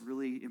think that's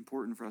really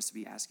important for us to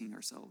be asking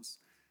ourselves.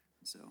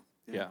 So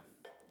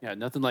yeah,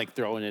 nothing like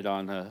throwing it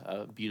on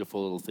a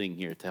beautiful little thing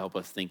here to help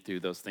us think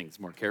through those things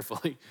more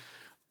carefully.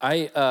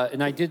 I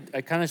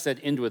kind of said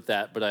end with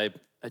that, but I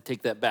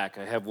take that back.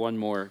 I have one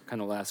more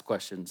kind of last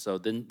question. So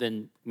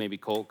then maybe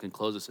Cole can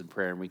close us in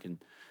prayer, and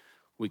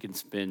we can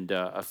spend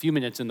a few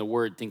minutes in the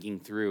Word thinking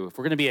through. If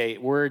we're going to be a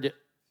Word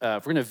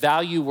if we're going to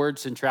value word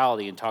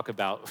centrality and talk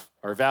about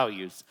our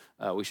values,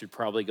 we should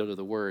probably go to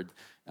the word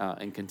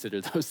and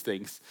consider those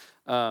things.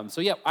 So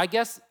yeah, I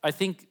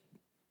think,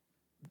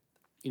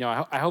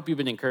 I hope you've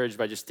been encouraged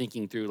by just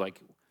thinking through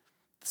like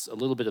a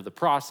little bit of the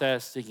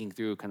process, thinking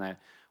through kind of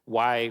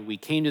why we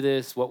came to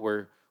this,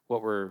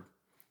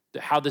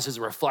 how this is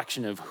a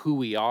reflection of who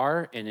we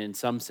are, and in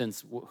some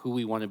sense who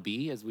we want to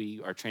be as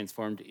we are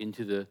transformed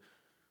into the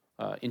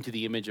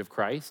image of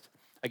Christ.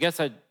 I guess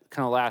I'd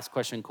kind of last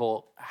question,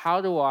 Cole, if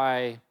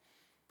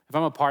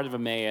I'm a part of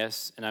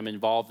Emmaus and I'm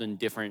involved in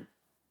different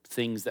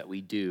things that we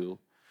do,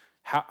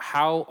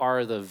 how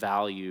are the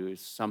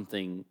values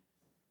something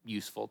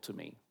useful to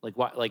me?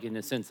 Like in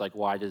a sense, like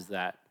why do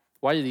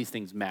these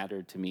things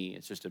matter to me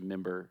as just a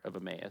member of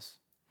Emmaus?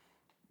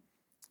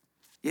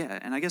 Yeah,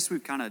 and I guess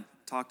we've kind of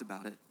talked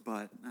about it,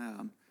 but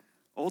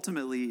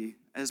ultimately,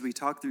 as we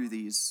talk through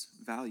these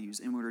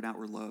values, inward and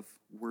outward love,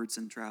 word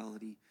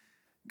centrality,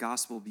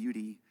 gospel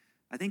beauty,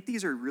 I think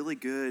these are really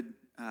good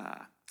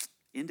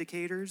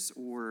indicators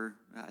or,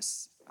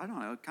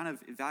 kind of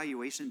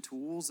evaluation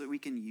tools that we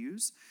can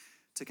use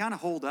to kind of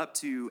hold up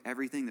to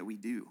everything that we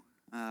do.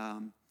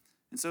 And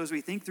so as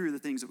we think through the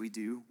things that we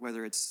do,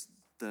 whether it's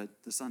the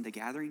Sunday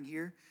gathering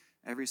here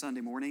every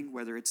Sunday morning,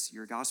 whether it's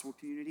your gospel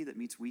community that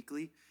meets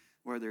weekly,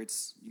 whether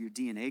it's your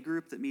DNA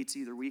group that meets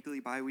either weekly,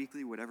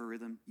 bi-weekly, whatever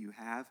rhythm you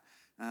have,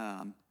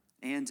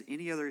 and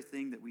any other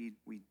thing that we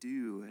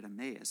do at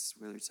Emmaus,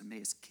 whether it's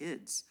Emmaus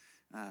Kids,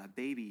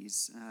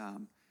 babies,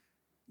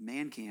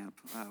 man camp,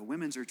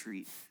 women's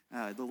retreat,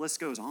 the list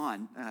goes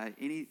on.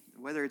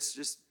 Whether it's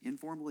just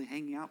informally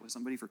hanging out with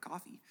somebody for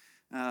coffee,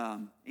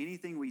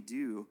 anything we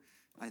do,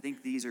 I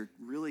think these are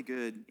really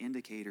good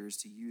indicators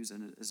to use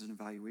as an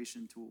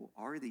evaluation tool.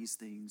 Are these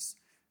things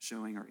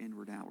showing our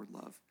inward and outward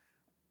love?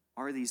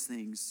 Are these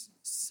things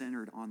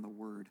centered on the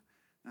word?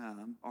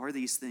 Are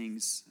these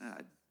things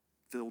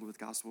filled with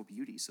gospel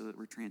beauty so that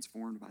we're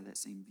transformed by that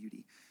same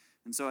beauty?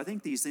 And so I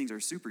think these things are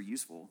super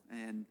useful,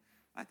 and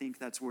I think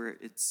that's where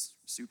it's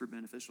super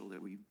beneficial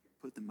that we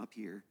put them up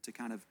here to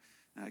kind of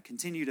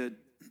continue to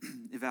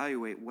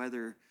evaluate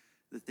whether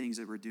the things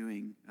that we're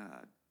doing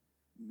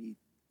meet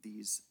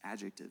these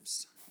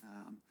adjectives.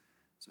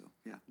 So,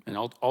 yeah. And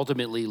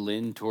ultimately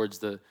lend towards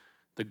the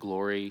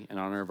glory and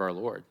honor of our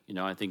Lord.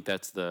 I think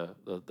that's the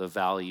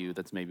value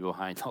that's maybe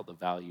behind all the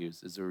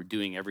values, is that we're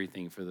doing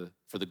everything for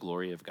the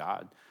glory of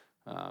God.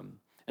 And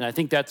I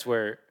think that's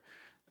where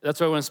I want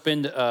to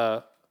spend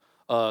kind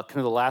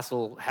of the last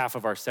little half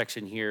of our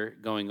section here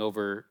going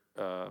over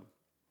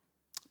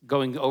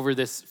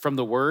this from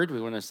the Word.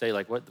 We want to say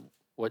like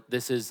what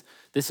this is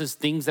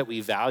things that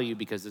we value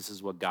because this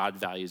is what God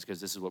values, because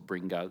this is what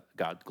brings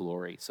God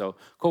glory. So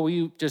Cole, will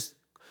you just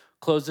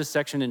close this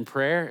section in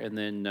prayer, and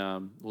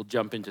then we'll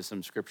jump into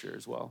some scripture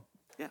as well.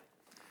 Yeah.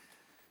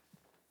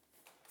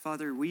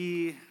 Father,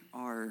 we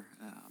are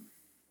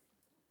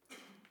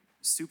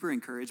super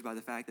encouraged by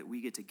the fact that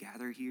we get to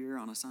gather here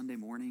on a Sunday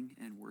morning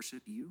and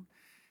worship you,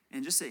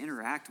 and just to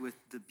interact with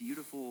the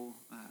beautiful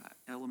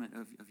element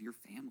of your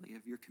family,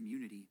 of your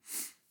community.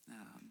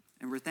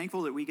 And we're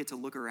thankful that we get to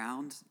look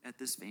around at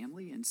this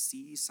family and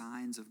see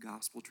signs of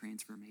gospel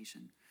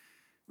transformation.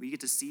 We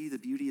get to see the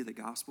beauty of the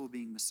gospel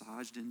being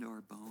massaged into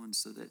our bones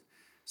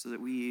so that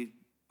we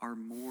are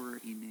more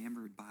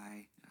enamored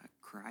by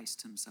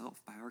Christ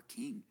himself, by our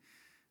King,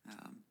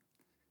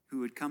 who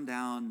would come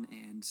down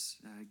and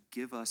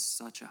give us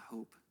such a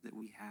hope that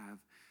we have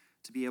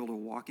to be able to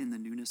walk in the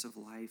newness of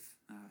life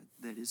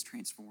that is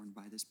transformed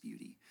by this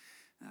beauty,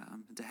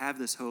 to have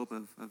this hope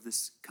of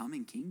this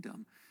coming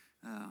kingdom.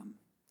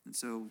 And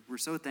so we're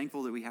so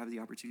thankful that we have the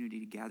opportunity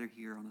to gather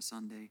here on a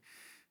Sunday.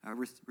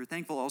 We're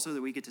thankful also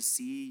that we get to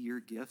see your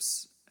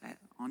gifts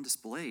on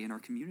display in our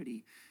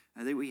community,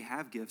 that we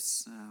have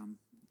gifts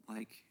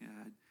like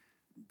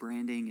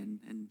branding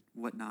and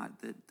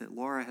whatnot, that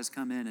Laura has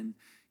come in and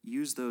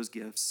used those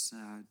gifts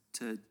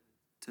to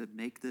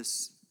make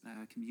this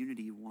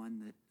community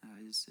one that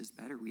is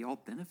better. We all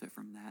benefit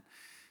from that.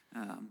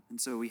 And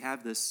so we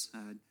have this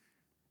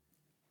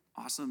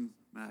awesome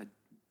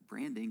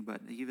branding,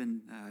 but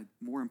even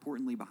more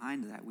importantly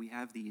behind that, we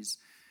have these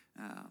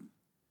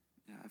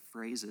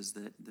phrases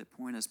that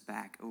point us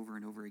back over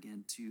and over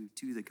again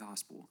to the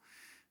gospel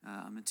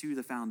and to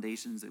the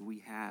foundations that we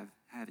have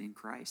in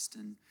Christ.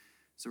 And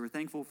so we're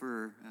thankful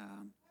for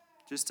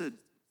just to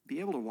be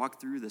able to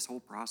walk through this whole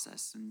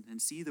process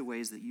and see the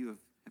ways that you have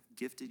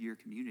gifted your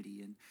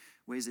community and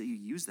ways that you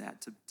use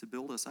that to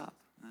build us up.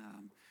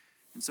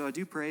 And so I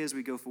do pray as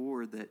we go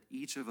forward that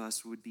each of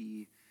us would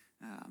be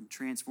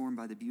transformed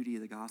by the beauty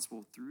of the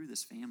gospel through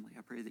this family.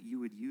 I pray that you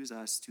would use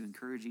us to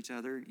encourage each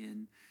other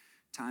in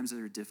times that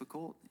are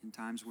difficult, in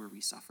times where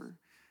we suffer.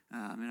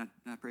 And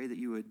I pray that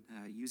you would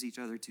use each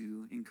other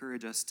to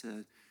encourage us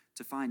to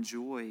find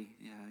joy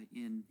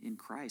in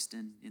Christ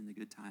and in the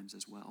good times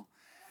as well.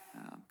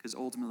 Because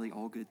ultimately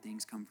all good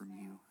things come from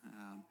you.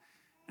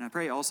 And I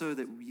pray also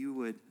that you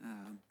would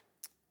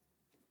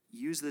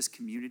use this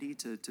community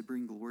to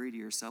bring glory to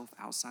yourself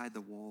outside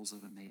the walls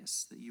of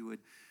Emmaus, that you would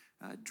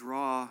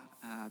draw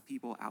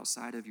people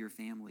outside of your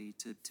family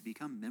to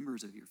become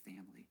members of your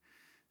family.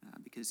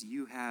 Because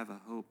you have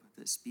a hope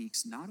that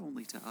speaks not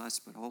only to us,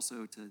 but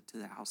also to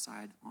the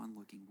outside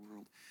onlooking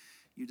world.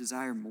 You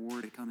desire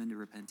more to come into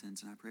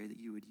repentance, and I pray that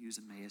you would use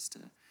Emmaus to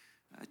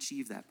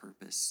achieve that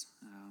purpose.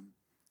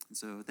 And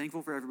so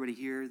thankful for everybody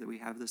here that we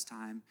have this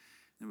time,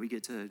 and we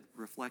get to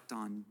reflect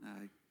on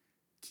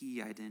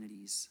key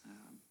identities.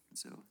 And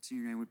so it's in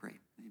your name we pray.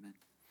 Amen.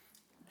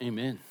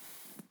 Amen.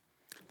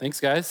 Thanks,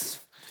 guys.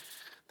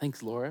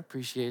 Thanks, Laura.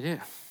 Appreciate it.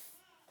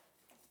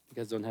 You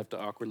guys don't have to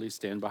awkwardly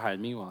stand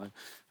behind me or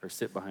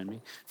sit behind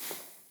me.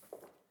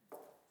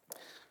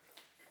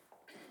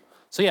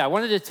 So yeah, I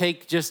wanted to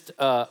take just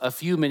a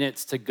few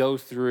minutes to go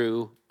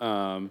through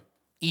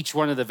each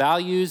one of the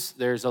values.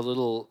 There's a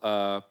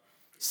little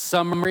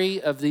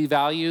summary of the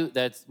value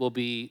that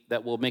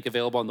we'll make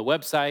available on the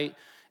website.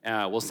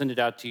 We'll send it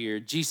out to your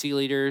GC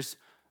leaders.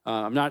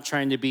 I'm not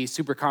trying to be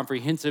super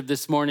comprehensive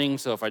this morning,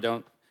 so if I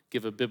don't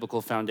give a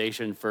biblical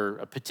foundation for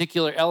a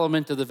particular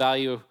element of the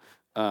value,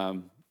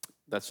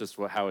 that's just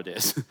how it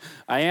is.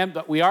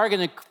 But we are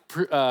going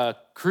to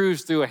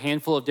cruise through a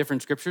handful of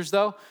different scriptures,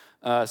 though.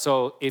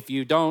 So if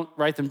you don't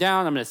write them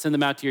down, I'm going to send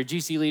them out to your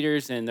GC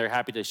leaders, and they're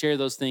happy to share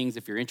those things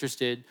if you're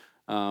interested.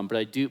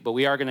 But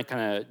we are going to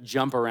kind of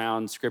jump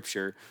around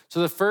scripture.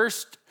 So the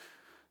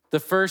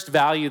first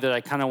value that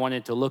I kind of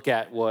wanted to look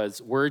at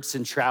was word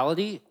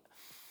centrality,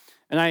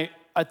 and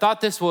I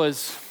thought this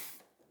was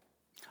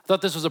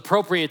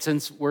appropriate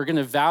since we're going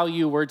to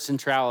value word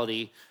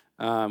centrality.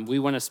 We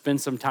want to spend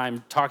some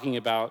time talking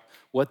about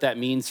what that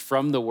means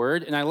from the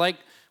word. And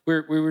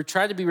we were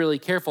trying to be really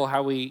careful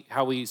how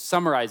we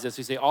summarize this.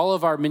 We say all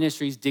of our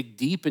ministries dig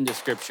deep into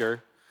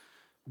Scripture,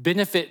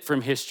 benefit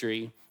from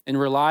history, and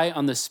rely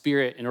on the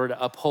Spirit in order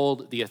to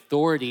uphold the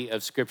authority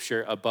of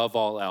Scripture above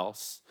all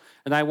else.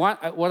 And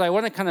what I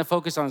want to kind of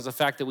focus on is the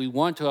fact that we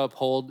want to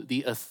uphold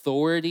the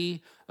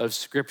authority of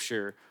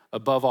Scripture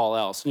above all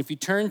else. And if you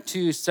turn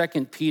to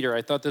 2 Peter,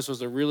 I thought this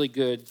was a really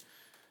good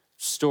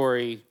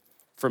story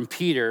from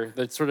Peter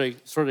that sort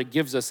of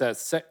gives us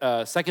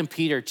that 2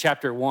 Peter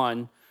chapter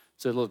 1.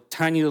 It's a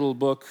tiny little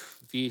book.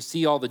 If you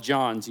see all the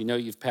Johns, you know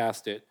you've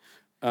passed it.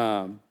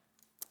 But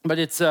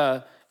it's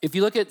if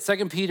you look at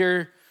 2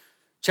 Peter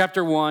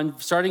chapter 1,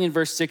 starting in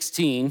verse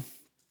 16,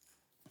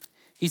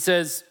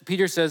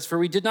 Peter says, "For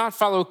we did not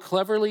follow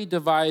cleverly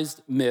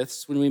devised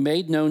myths when we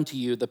made known to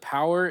you the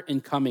power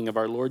and coming of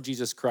our Lord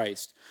Jesus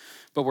Christ,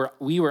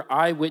 but we were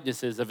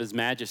eyewitnesses of his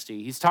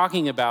majesty." He's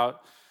talking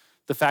about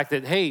the fact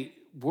that, hey,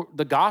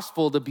 the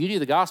gospel, the beauty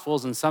of the gospel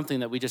isn't something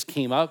that we just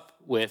came up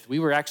with. We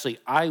were actually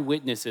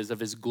eyewitnesses of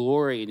his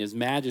glory and his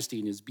majesty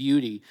and his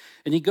beauty.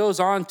 And he goes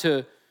on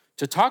to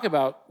talk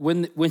about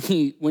when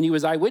he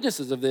was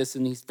eyewitnesses of this.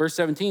 And verse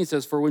 17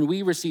 says, "For when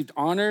we received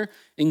honor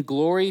and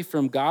glory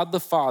from God the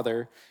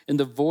Father, and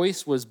the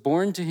voice was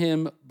borne to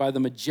him by the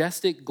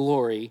majestic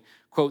glory,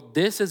 quote,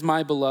 'This is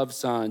my beloved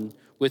Son,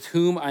 with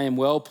whom I am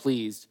well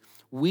pleased.'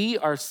 We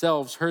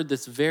ourselves heard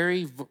this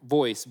very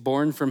voice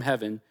borne from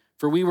heaven,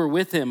 for we were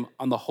with him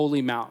on the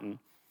holy mountain."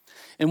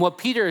 And what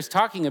Peter is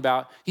talking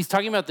about, he's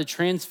talking about the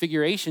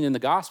transfiguration in the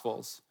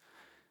Gospels.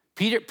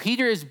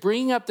 Peter is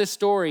bringing up this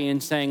story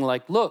and saying,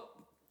 like, look,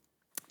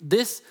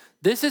 this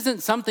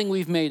isn't something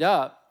we've made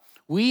up.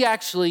 We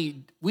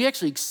actually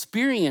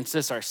experience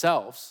this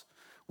ourselves.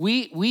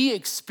 We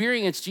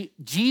experience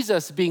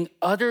Jesus being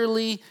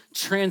utterly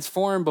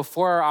transformed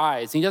before our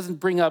eyes. He doesn't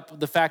bring up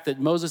the fact that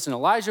Moses and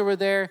Elijah were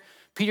there.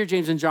 Peter,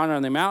 James, and John are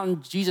on the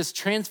mountain. Jesus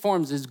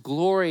transforms. His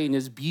glory and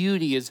his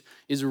beauty is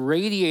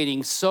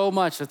radiating so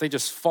much that they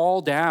just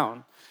fall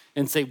down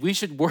and say, we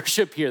should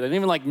worship here. They don't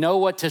even know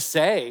what to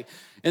say.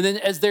 And then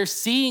as they're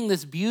seeing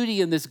this beauty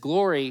and this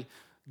glory,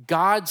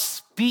 God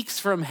speaks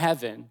from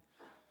heaven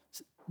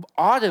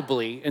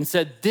audibly and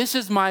said, "This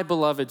is my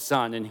beloved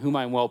Son in whom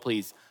I'm well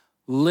pleased.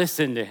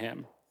 Listen to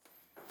him."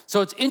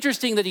 So it's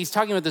interesting that he's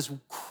talking about this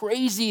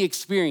crazy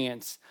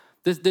experience,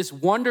 this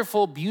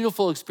wonderful,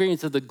 beautiful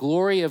experience of the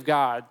glory of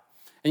God.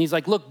 And he's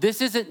like, look,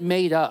 this isn't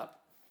made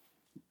up.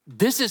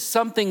 This is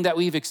something that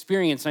we've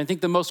experienced. And I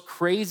think the most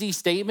crazy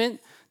statement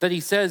that he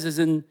says is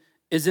in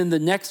the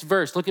next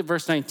verse. Look at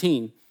verse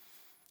 19.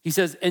 He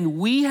says, "And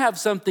we have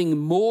something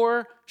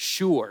more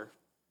sure.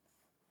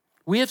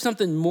 We have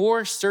something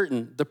more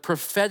certain, the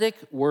prophetic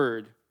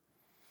word,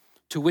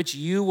 to which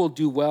you will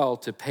do well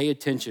to pay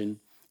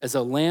attention as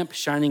a lamp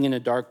shining in a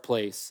dark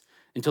place,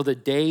 until the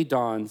day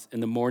dawns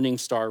and the morning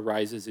star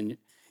rises in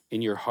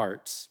your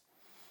hearts."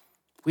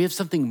 We have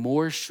something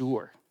more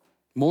sure,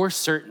 more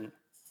certain.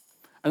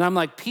 And I'm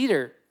like,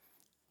 Peter,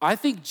 I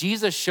think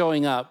Jesus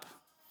showing up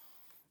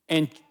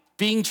and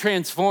being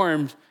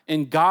transformed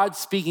and God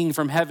speaking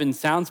from heaven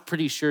sounds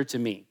pretty sure to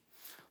me.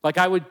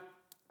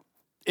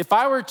 If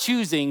I were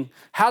choosing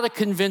how to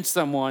convince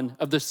someone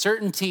of the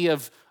certainty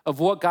of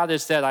what God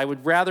has said, I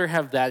would rather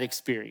have that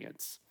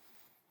experience.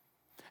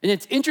 And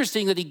it's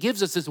interesting that he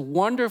gives us this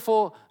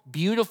wonderful,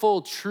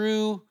 beautiful,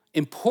 true,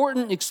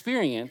 important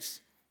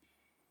experience.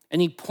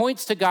 And he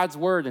points to God's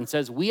word and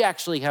says, we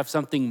actually have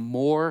something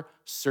more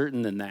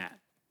certain than that.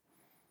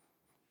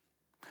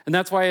 And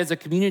that's why as a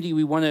community,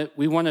 we want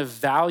to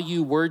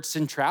value word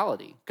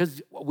centrality,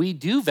 because we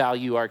do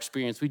value our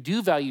experience. We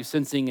do value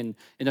sensing and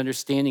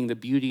understanding the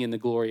beauty and the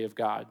glory of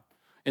God.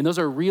 And those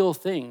are real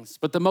things.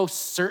 But the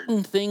most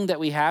certain thing that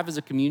we have as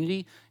a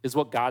community is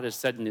what God has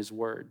said in his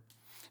word.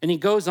 And he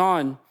goes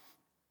on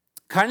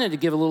kind of to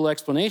give a little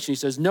explanation. He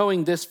says,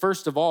 knowing this,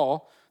 first of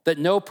all, that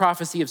no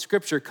prophecy of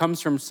Scripture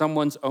comes from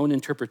someone's own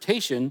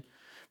interpretation,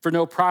 for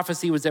no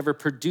prophecy was ever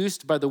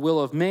produced by the will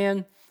of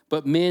man,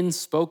 but men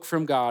spoke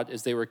from God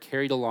as they were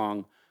carried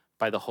along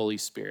by the Holy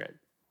Spirit.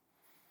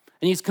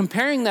 And he's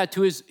comparing that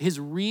to his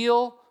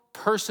real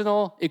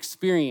personal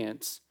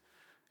experience.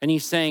 And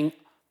he's saying,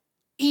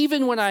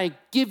 even when I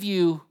give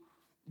you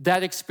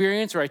that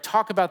experience or I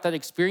talk about that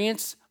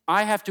experience,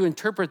 I have to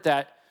interpret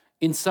that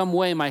in some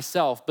way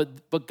myself.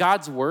 But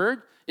God's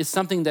word is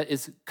something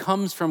that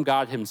comes from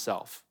God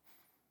himself.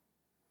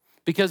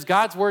 Because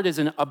God's word is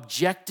an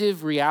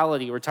objective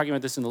reality. We're talking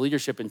about this in the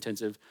leadership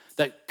intensive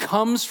that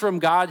comes from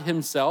God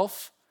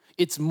himself.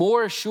 It's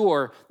more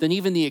sure than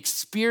even the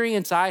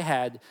experience I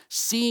had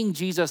seeing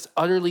Jesus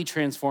utterly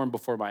transformed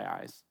before my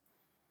eyes.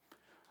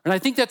 And I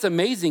think that's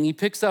amazing. He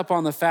picks up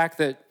on the fact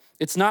that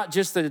it's not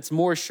just that it's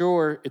more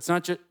sure, it's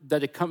not just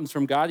that it comes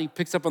from God. He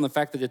picks up on the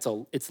fact that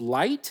it's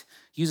light.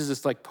 He uses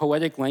this like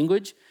poetic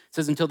language. It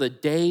says, until the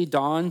day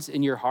dawns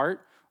in your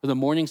heart, or the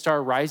morning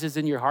star rises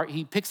in your heart.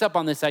 He picks up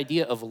on this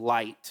idea of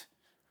light.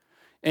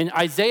 And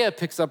Isaiah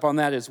picks up on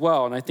that as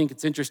well. And I think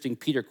it's interesting,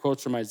 Peter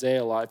quotes from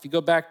Isaiah a lot. If you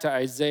go back to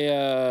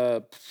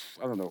Isaiah,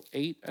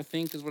 8, I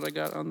think is what I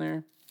got on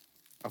there.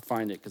 I'll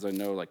find it because I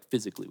know like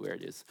physically where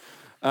it is.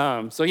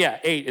 8.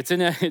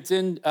 It's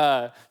in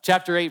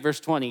chapter 8, verse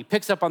 20. He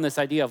picks up on this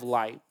idea of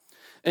light.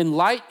 And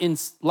light in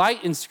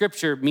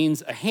Scripture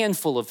means a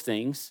handful of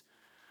things,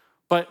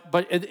 but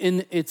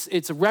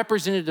it's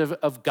representative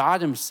of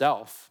God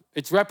himself.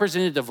 It's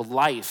representative of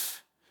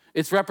life.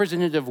 It's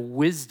representative of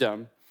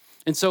wisdom.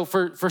 And so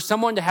for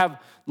someone to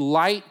have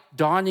light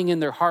dawning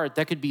in their heart,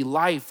 that could be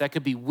life, that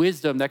could be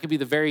wisdom, that could be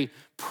the very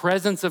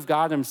presence of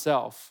God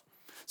himself.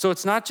 So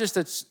it's not just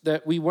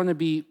that we want to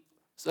be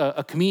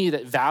a community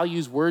that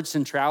values word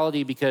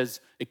centrality because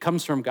it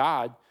comes from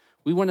God.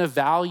 We want to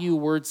value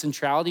word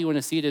centrality. We want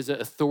to see it as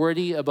an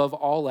authority above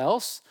all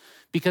else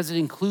because it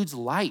includes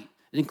light.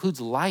 It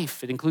includes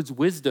life. It includes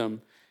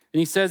wisdom. And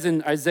he says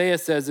Isaiah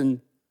says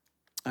in,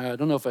 I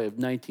don't know if I have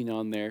 19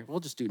 on there. We'll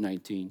just do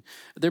 19.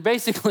 They're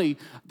basically,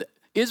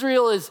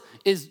 Israel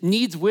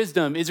needs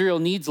wisdom. Israel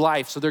needs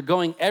life. So they're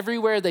going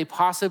everywhere they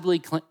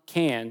possibly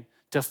can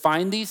to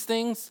find these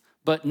things,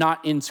 but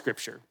not in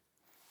Scripture.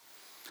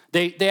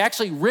 They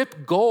actually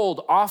rip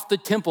gold off the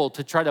temple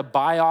to try to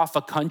buy off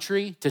a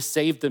country to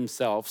save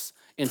themselves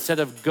instead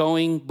of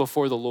going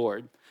before the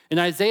Lord. And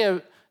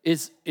Isaiah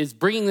is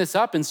bringing this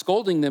up and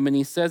scolding them. And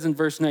he says in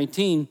verse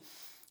 19,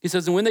 he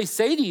says, and when they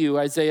say to you,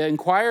 Isaiah,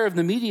 inquire of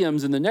the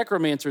mediums and the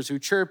necromancers who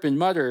chirp and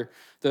mutter,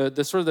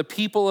 the sort of the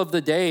people of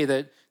the day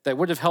that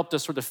would have helped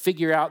us sort of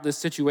figure out this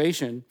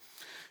situation.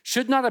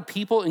 Should not a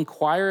people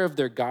inquire of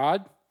their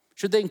God?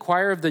 Should they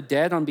inquire of the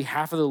dead on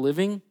behalf of the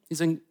living? He's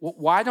saying, well,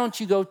 why don't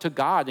you go to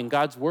God and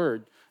God's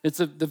word? It's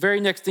the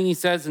very next thing he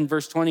says in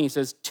verse 20. He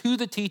says, to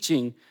the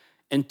teaching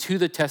and to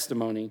the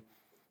testimony.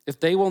 If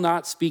they will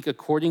not speak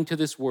according to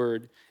this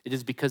word, it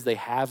is because they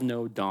have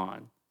no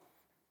dawn.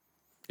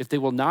 If they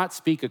will not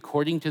speak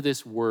according to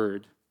this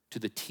word, to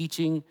the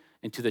teaching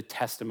and to the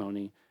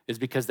testimony, is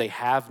because they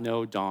have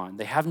no dawn.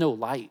 They have no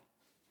light.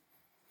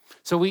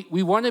 So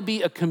we want to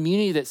be a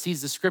community that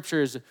sees the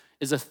Scripture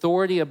as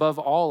authority above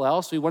all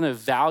else. We want to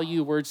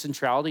value word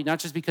centrality, not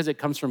just because it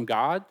comes from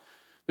God,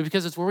 but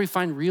because it's where we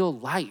find real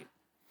light.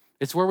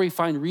 It's where we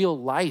find real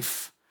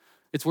life.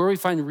 It's where we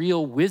find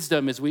real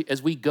wisdom as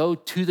we go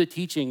to the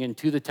teaching and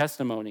to the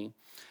testimony.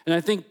 And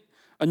I think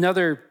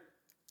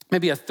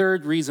maybe a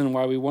third reason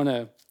why we want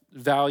to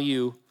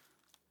value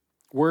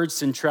word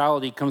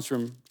centrality comes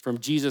from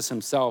Jesus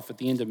himself at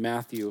the end of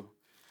Matthew.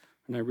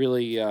 And I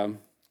really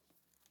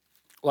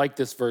like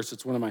this verse.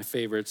 It's one of my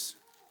favorites.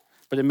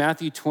 But in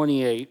Matthew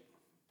 28,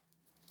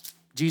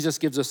 Jesus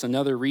gives us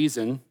another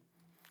reason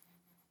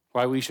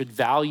why we should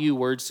value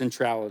word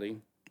centrality.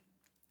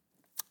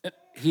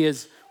 He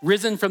has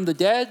risen from the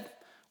dead.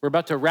 We're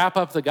about to wrap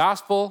up the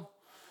gospel.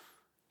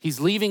 He's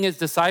leaving his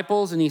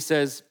disciples, and he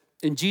says,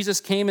 and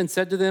Jesus came and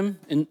said to them,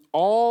 and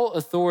all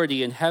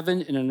authority in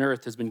heaven and on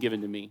earth has been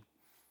given to me.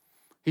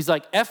 He's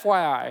like,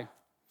 FYI,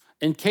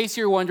 in case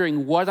you're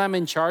wondering what I'm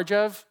in charge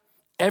of,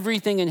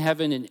 everything in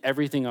heaven and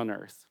everything on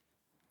earth.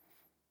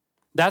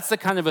 That's the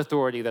kind of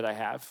authority that I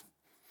have.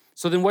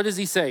 So then what does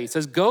he say? He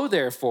says, go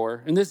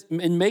therefore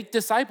and make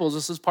disciples.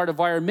 This is part of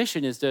why our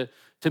mission is to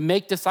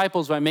make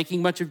disciples by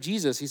making much of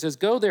Jesus. He says,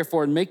 go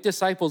therefore and make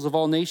disciples of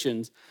all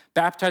nations,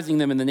 baptizing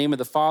them in the name of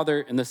the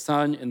Father and the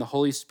Son and the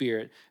Holy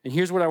Spirit. And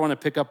here's what I want to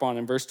pick up on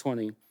in verse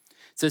 20. It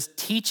says,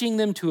 teaching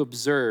them to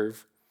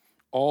observe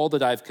all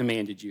that I've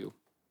commanded you.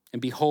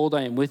 And behold,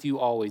 I am with you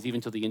always,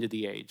 even till the end of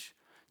the age.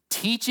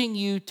 Teaching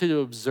you to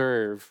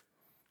observe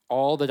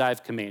all that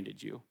I've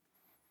commanded you.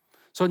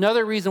 So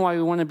another reason why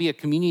we want to be a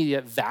community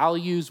that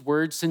values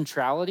word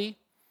centrality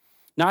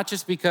not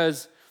just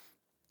because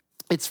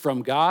it's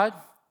from God,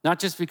 not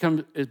just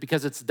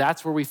because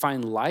that's where we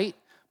find light,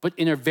 but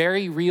in a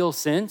very real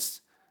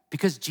sense,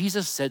 because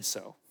Jesus said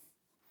so.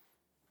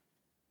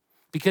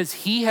 Because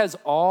he has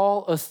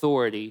all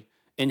authority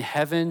in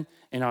heaven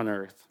and on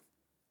earth.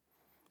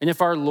 And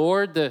if our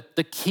Lord,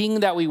 the King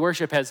that we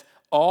worship, has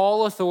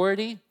all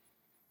authority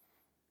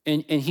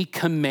and he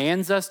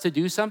commands us to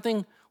do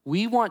something,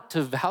 we want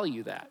to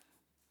value that.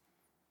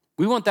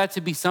 We want that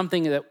to be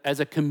something that, as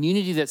a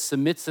community that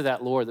submits to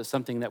that Lord, that's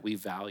something that we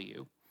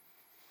value.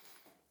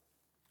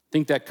 I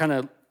think that kind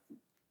of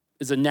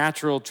is a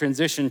natural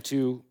transition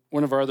to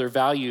one of our other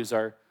values,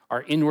 our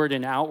inward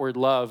and outward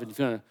love. And if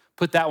you want to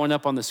put that one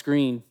up on the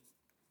screen.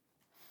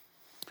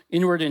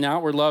 Inward and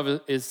outward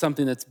love is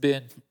something that's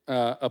been,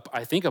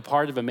 I think, a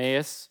part of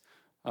Emmaus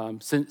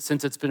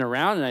since it's been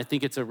around. And I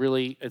think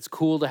it's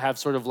cool to have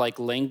sort of like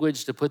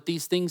language to put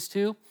these things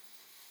to.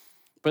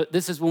 But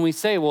this is when we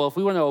say, well, if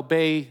we want to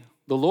obey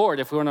the Lord,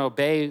 if we want to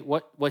obey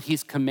what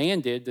he's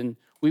commanded, then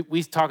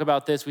we talk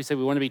about this. We say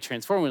we want to be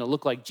transformed. We want to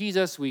look like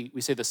Jesus. We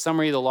say the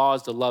summary of the law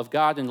is to love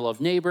God and to love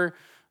neighbor.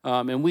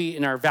 And we,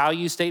 in our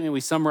value statement, we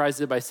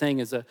summarize it by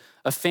saying as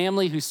a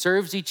family who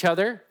serves each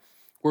other,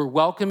 we're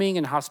welcoming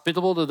and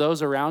hospitable to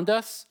those around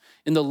us.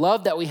 And the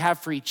love that we have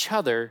for each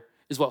other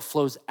is what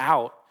flows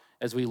out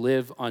as we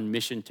live on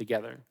mission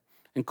together.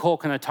 And Cole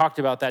kind of talked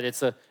about that.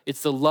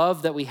 It's the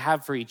love that we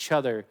have for each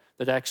other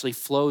that actually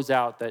flows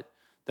out,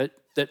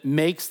 that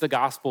makes the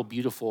gospel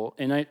beautiful.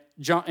 And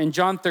in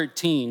John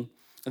 13,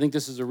 I think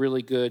this is a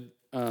really good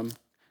kind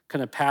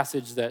of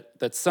passage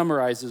that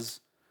summarizes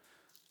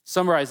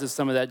some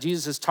of that.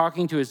 Jesus is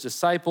talking to his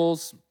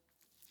disciples.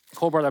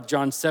 Cole brought up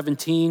John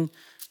 17,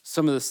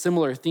 some of the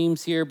similar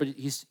themes here, but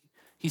he's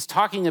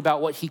talking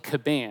about what he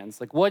commands.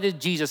 Like, what did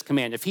Jesus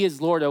command? If he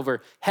is Lord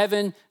over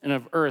heaven and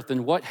of earth,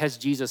 then what has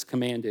Jesus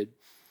commanded?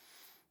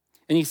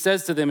 And he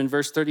says to them in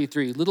verse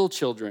 33, little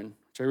children,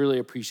 which I really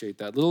appreciate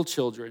that, little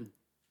children,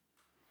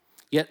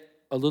 yet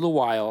a little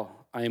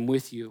while I am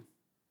with you.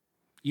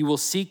 You will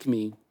seek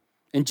me.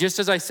 And just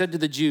as I said to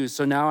the Jews,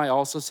 so now I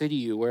also say to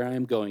you, where I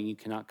am going, you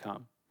cannot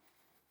come.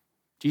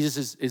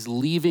 Jesus is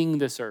leaving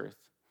this earth.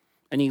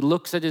 And he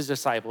looks at his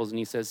disciples and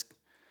he says,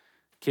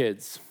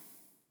 kids,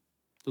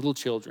 little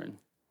children.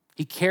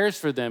 He cares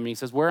for them and he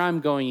says, where I'm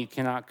going, you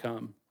cannot come.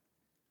 And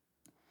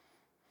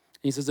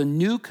he says, a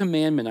new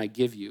commandment I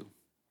give you,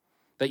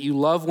 that you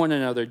love one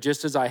another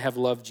just as I have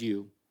loved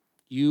you.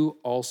 You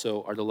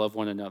also are to love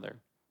one another.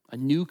 A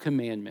new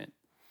commandment.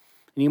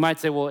 And you might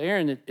say, well,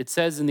 Aaron, it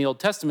says in the Old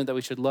Testament that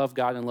we should love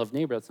God and love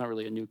neighbor. That's not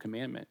really a new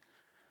commandment.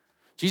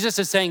 Jesus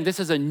is saying this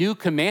is a new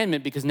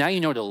commandment because now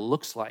you know what it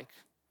looks like.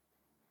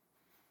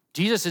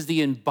 Jesus is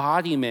the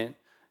embodiment.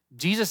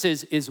 Jesus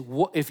is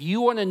if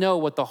you want to know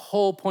what the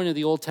whole point of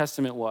the Old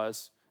Testament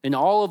was, and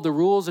all of the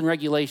rules and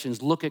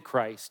regulations, look at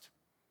Christ.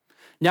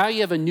 Now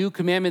you have a new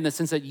commandment in the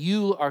sense that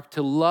you are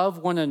to love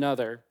one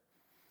another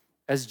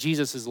as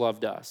Jesus has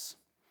loved us.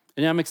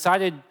 And I'm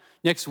excited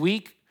next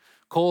week.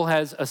 Cole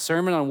has a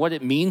sermon on what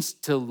it means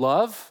to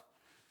love.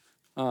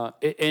 And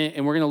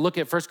we're going to look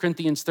at 1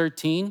 Corinthians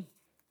 13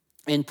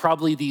 in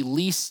probably the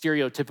least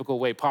stereotypical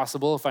way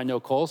possible, if I know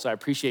Cole, so I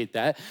appreciate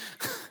that.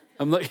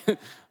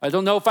 I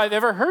don't know if I've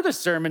ever heard a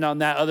sermon on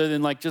that other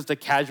than like just a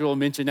casual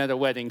mention at a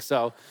wedding.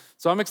 So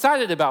I'm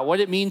excited about what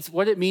it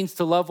means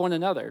to love one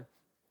another.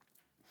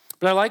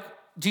 But I like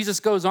Jesus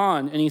goes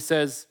on and he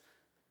says,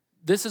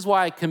 this is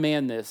why I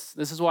command this.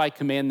 This is why I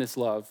command this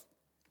love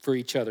for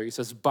each other. He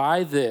says,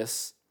 by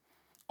this,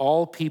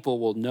 all people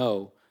will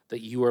know that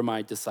you are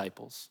my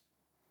disciples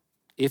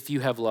if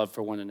you have love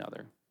for one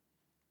another.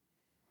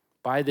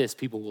 By this,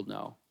 people will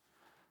know.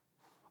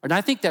 And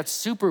I think that's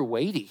super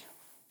weighty.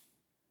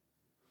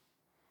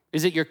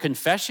 Is it your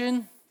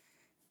confession?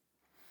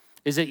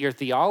 Is it your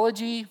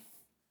theology?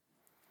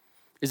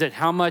 Is it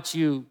how much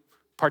you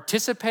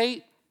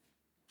participate?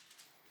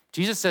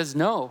 Jesus says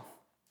no.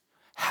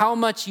 How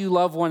much you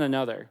love one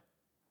another.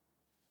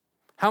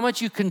 How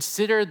much you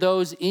consider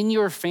those in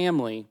your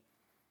family.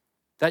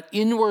 That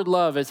inward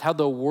love is how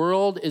the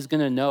world is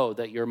going to know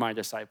that you're my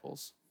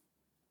disciples.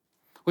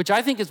 Which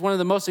I think is one of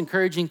the most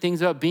encouraging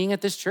things about being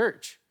at this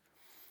church.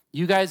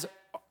 You guys,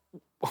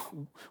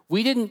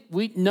 we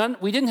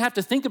didn't have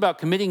to think about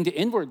committing to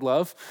inward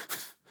love.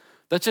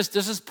 This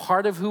is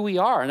part of who we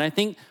are. And I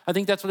think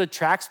that's what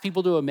attracts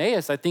people to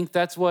Emmaus. I think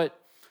that's what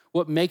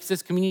makes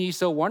this community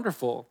so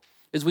wonderful,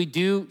 is we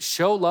do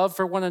show love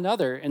for one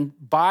another. And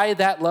by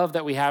that love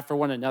that we have for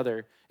one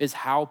another is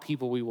how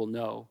people will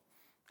know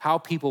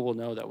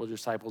that we're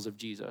disciples of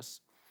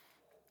Jesus.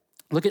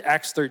 Look at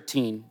Acts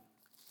 13.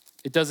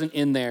 It doesn't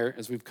end there,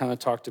 as we've kind of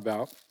talked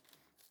about.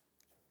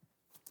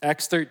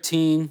 Acts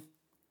 13,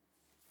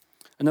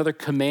 another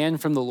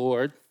command from the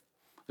Lord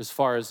as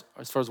far as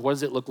what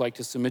does it look like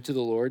to submit to the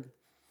Lord.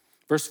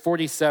 Verse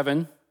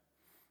 47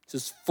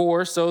 says,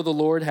 for so the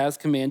Lord has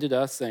commanded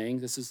us, saying,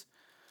 this is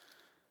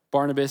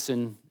Barnabas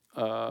and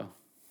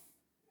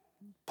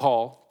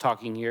Paul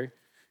talking here.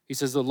 He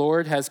says, the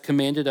Lord has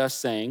commanded us,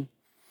 saying,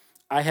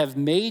 I have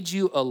made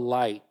you a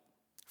light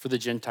for the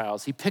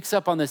Gentiles. He picks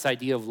up on this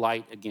idea of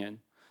light again.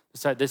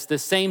 The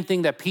same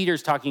thing that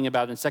Peter's talking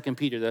about in 2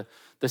 Peter,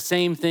 the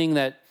same thing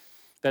that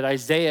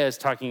Isaiah is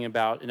talking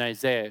about in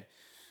Isaiah.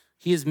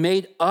 He has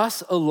made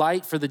us a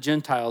light for the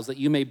Gentiles that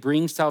you may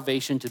bring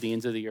salvation to the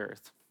ends of the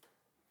earth.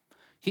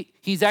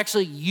 He's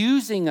actually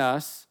using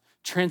us,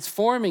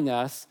 transforming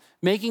us,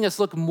 making us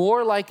look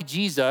more like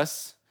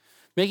Jesus,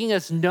 making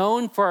us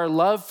known for our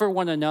love for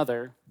one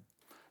another,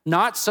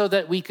 not so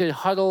that we could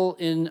huddle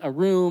in a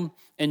room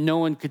and no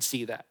one could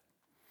see that.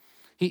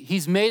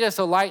 He's made us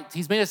a light.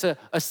 He's made us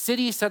a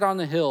city set on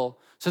the hill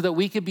so that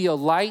we could be a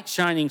light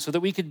shining, so that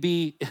we could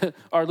be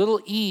our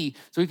little E,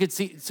 so we could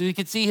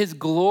see his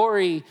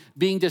glory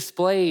being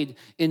displayed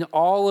in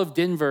all of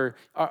Denver.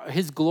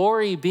 His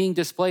glory being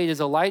displayed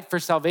as a light for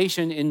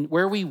salvation in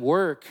where we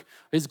work.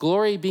 His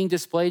glory being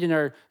displayed in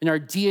our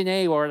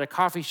DNA or at a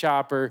coffee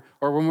shop or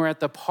when we're at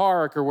the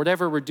park or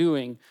whatever we're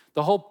doing.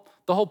 The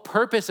whole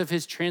purpose of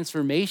his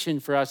transformation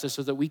for us is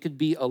so that we could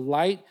be a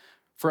light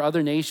for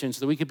other nations, so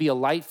that we could be a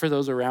light for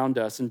those around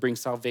us and bring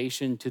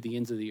salvation to the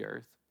ends of the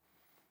earth.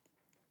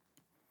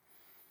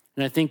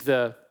 And I think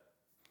the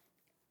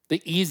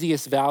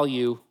easiest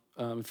value,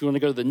 if you want to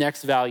go to the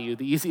next value,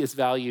 the easiest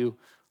value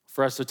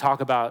for us to talk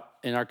about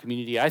in our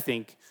community, I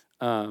think,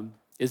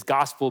 is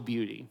gospel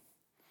beauty.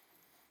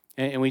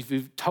 And we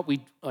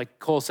like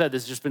Cole said,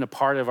 this has just been a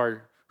part of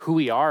who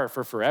we are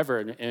for forever.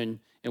 And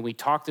we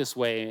talk this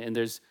way, and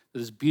there's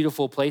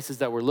beautiful places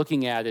that we're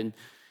looking at. And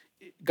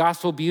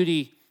gospel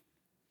beauty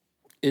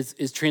is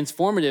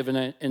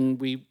transformative. And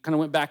we kind of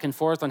went back and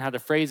forth on how to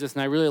phrase this.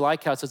 And I really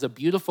like how it says a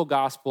beautiful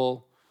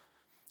gospel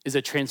is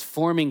a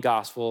transforming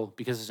gospel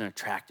because it's an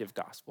attractive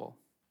gospel.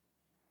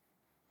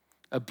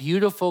 A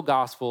beautiful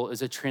gospel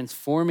is a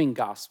transforming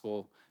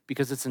gospel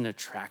because it's an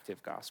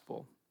attractive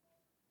gospel.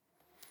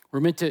 We're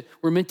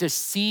meant to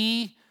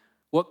see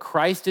what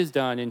Christ has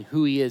done and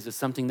who he is as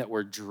something that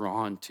we're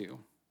drawn to.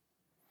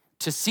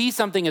 To see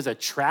something as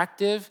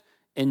attractive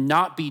and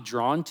not be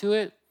drawn to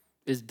it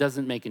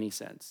doesn't make any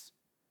sense.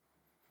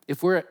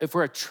 If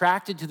we're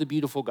attracted to the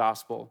beautiful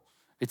gospel,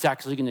 it's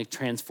actually going to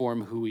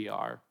transform who we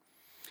are.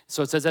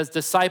 So it says, as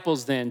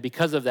disciples then,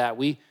 because of that,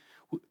 we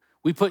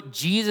put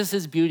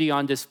Jesus' beauty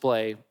on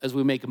display as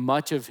we make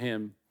much of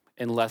him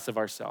and less of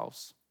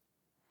ourselves.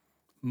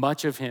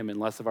 Much of him and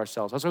less of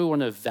ourselves. That's why we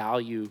want to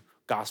value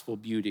gospel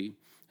beauty.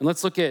 And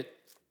let's look at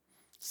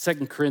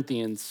 2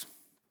 Corinthians.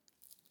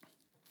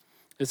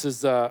 This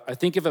is, I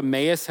think if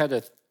Emmaus had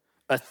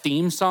a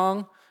theme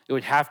song, it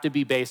would have to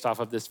be based off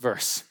of this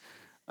verse.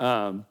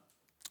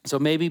 So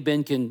maybe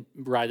Ben can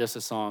write us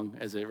a song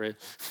as it read.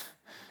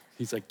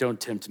 He's like, don't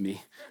tempt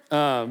me.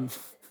 So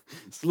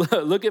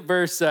look at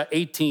verse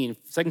 18,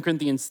 2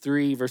 Corinthians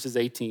 3, verses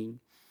 18.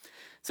 It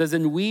says,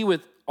 and we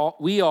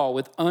all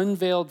with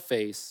unveiled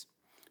face,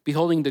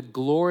 beholding the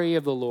glory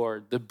of the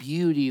Lord, the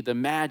beauty, the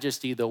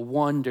majesty, the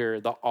wonder,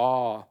 the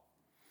awe,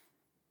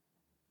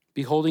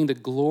 beholding the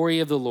glory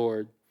of the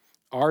Lord,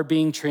 are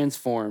being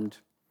transformed.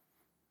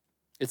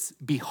 It's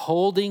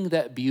beholding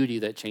that beauty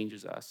that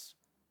changes us.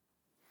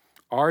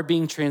 Are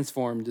being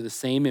transformed to the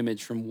same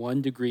image from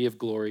one degree of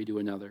glory to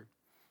another.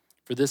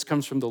 For this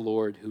comes from the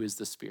Lord, who is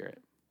the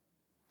Spirit.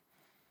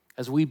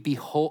 As we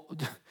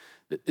behold,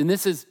 and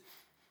this is,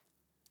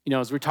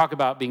 as we talk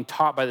about being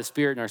taught by the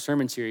Spirit in our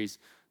sermon series,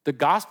 the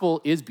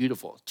gospel is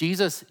beautiful.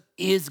 Jesus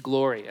is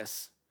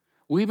glorious.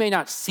 We may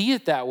not see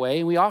it that way,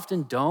 and we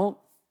often don't.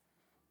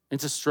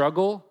 It's a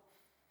struggle,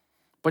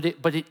 but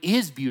it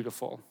is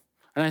beautiful.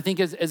 And I think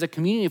as a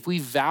community, if we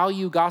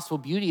value gospel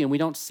beauty and we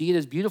don't see it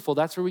as beautiful,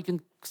 that's where we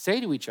can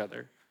say to each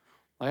other,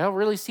 I don't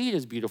really see it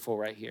as beautiful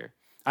right here.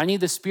 I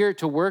need the Spirit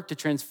to work to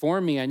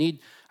transform me. I need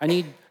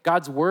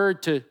God's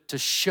word to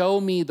show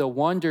me the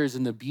wonders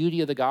and the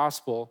beauty of the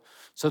gospel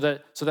so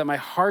that my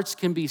hearts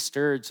can be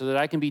stirred, so that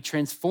I can be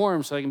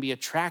transformed, so I can be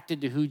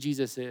attracted to who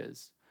Jesus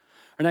is.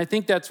 And I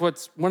think that's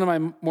what's one of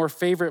my more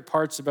favorite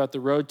parts about the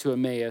road to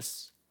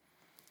Emmaus.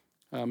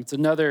 It's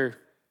another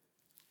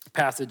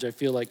passage I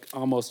feel like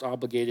almost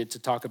obligated to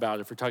talk about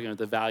if we're talking about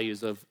the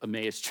values of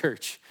Emmaus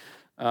Church,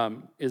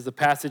 is the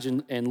passage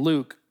in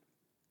Luke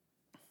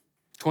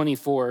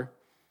 24.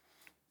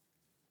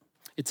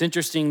 It's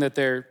interesting that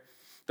they're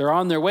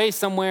on their way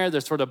somewhere.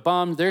 They're sort of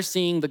bummed. They're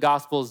seeing the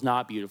gospel is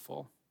not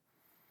beautiful.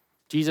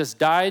 Jesus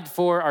died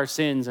for our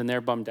sins, and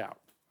they're bummed out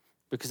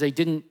because they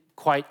didn't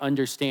quite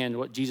understand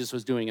what Jesus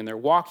was doing. And they're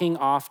walking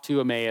off to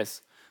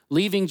Emmaus,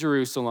 leaving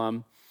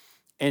Jerusalem,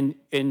 and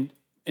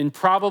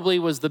probably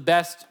was the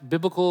best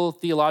biblical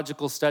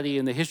theological study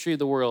in the history of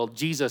the world.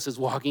 Jesus is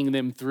walking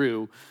them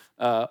through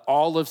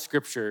all of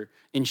Scripture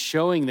and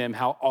showing them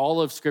how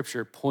all of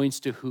Scripture points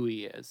to who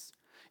he is.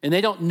 And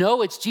they don't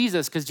know it's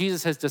Jesus because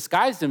Jesus has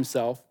disguised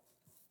himself.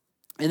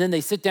 And then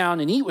they sit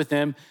down and eat with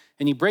him,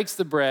 and he breaks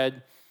the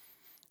bread,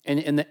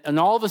 and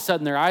all of a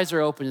sudden their eyes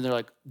are open, and they're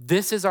like,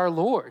 this is our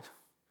Lord.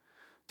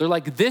 They're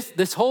like,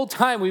 this whole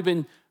time we've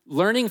been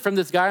learning from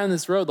this guy on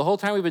this road, the whole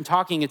time we've been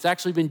talking, it's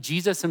actually been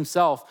Jesus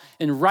himself.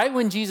 And right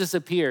when Jesus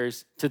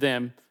appears to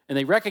them and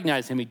they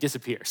recognize him, he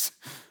disappears,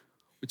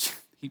 which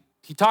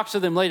he he talks to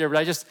them later,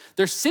 but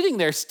they're sitting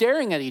there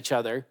staring at each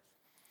other.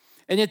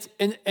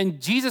 And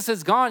Jesus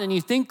is gone, and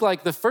you think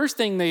like the first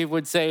thing they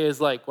would say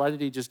is like, why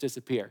did he just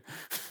disappear?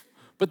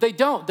 But they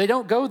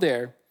don't go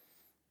there.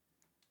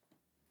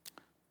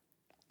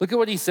 Look at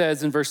what he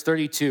says in verse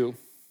 32.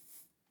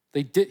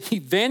 He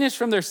vanished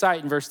from their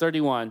sight in verse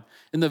 31.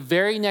 And the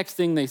very next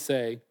thing they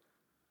said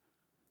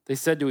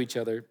to each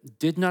other,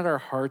 did not our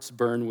hearts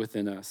burn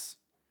within us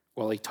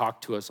while he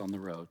talked to us on the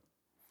road?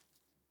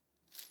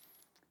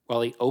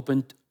 While he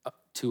opened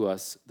to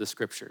us the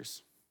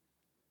scriptures.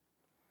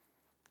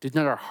 Did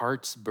not our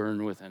hearts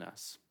burn within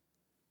us?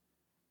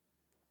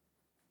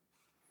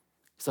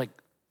 It's like,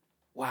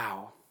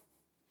 wow.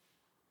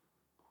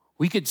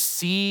 We could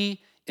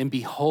see and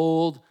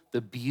behold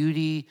the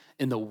beauty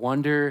and the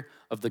wonder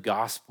of the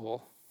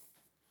gospel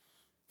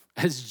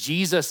as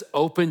Jesus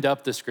opened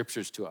up the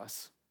scriptures to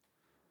us.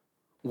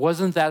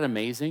 Wasn't that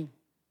amazing?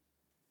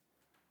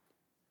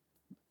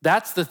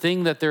 That's the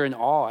thing that they're in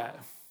awe at.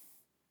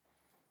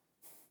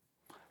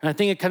 And I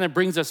think it kind of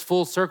brings us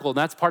full circle. And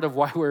that's part of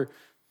why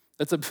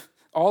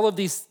all of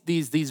these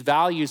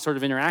values sort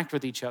of interact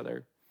with each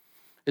other.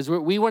 Is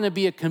we want to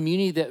be a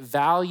community that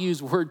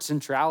values word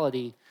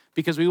centrality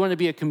because we want to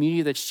be a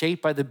community that's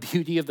shaped by the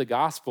beauty of the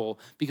gospel,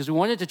 because we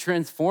want it to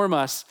transform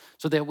us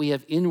so that we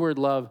have inward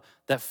love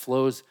that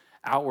flows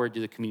outward to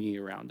the community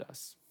around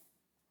us.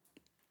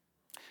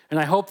 And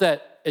I hope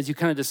that as you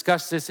kind of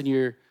discuss this in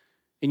your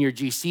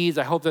GCs,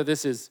 I hope that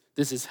this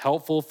is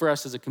helpful for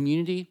us as a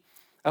community.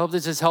 I hope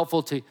this is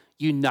helpful to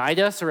unite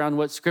us around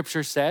what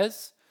Scripture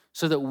says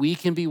so that we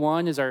can be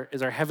one as our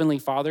Heavenly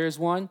Father is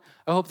one.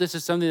 I hope this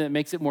is something that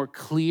makes it more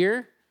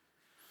clear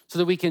so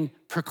that we can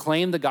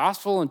proclaim the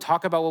gospel and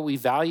talk about what we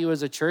value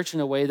as a church in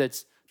a way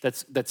that's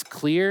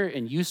clear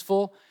and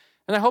useful.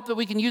 And I hope that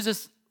we can use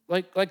this,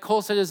 like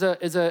Cole said, as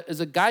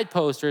a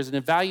guidepost or as an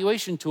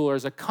evaluation tool or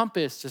as a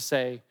compass to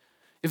say,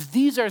 if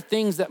these are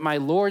things that my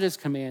Lord has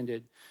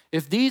commanded,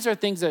 if these are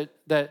things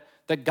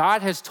that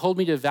God has told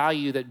me to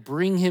value that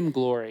bring him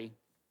glory,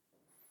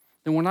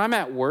 then when I'm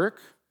at work,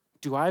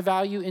 do I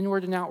value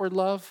inward and outward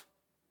love?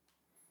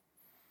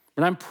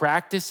 When I'm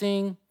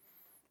practicing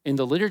in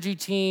the liturgy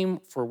team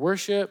for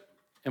worship,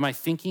 am I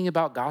thinking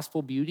about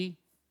gospel beauty?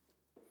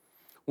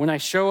 When I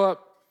show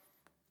up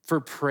for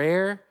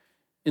prayer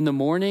in the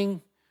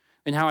morning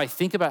and how I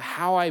think about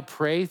how I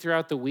pray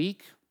throughout the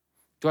week,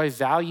 do I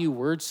value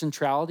word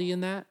centrality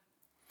in that?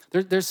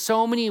 There's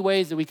so many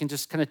ways that we can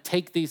just kind of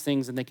take these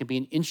things and they can be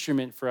an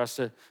instrument for us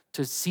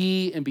to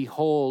see and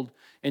behold.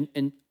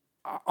 And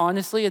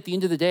honestly, at the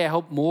end of the day, I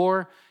hope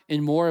more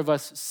and more of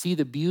us see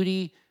the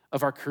beauty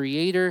of our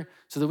Creator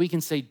so that we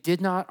can say, did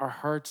not our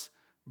hearts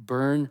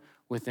burn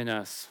within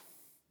us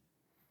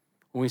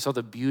when we saw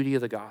the beauty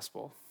of the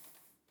gospel?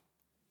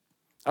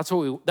 That's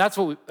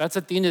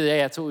at the end of the day,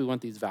 that's what we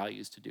want these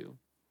values to do.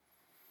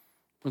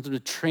 We want them to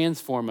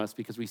transform us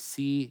because we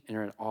see and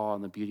are in awe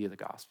in the beauty of the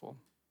gospel.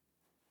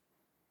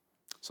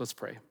 So let's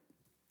pray.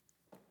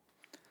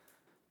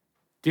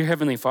 Dear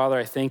Heavenly Father,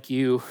 I thank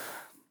you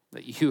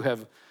that you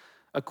have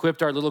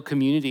equipped our little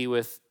community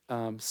with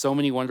so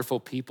many wonderful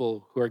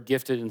people who are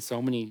gifted in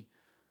so many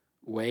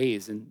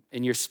ways. And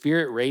your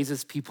Spirit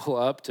raises people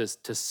up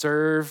to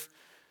serve,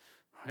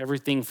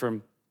 everything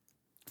from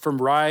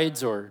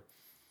rides or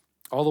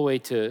all the way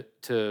to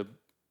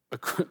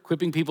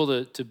equipping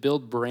people to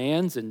build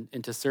brands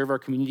and to serve our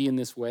community in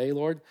this way,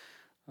 Lord.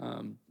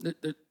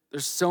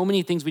 There's so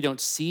many things we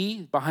don't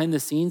see behind the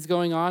scenes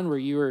going on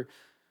where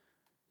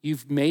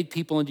you've made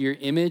people into your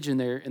image and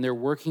they're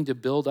working to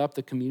build up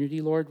the community,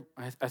 Lord.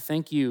 I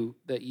thank you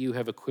that you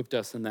have equipped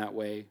us in that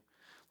way.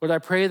 Lord, I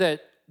pray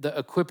that the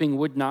equipping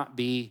would not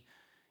be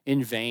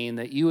in vain,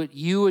 that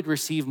you would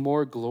receive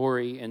more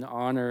glory and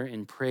honor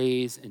and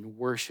praise and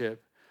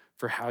worship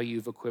for how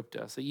you've equipped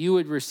us, that you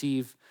would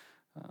receive,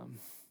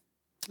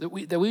 that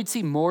we'd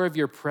see more of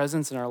your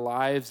presence in our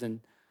lives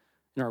and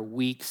in our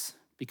weeks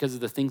because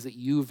of the things that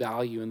you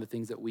value and the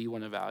things that we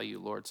want to value,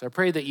 Lord. So I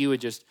pray that you would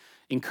just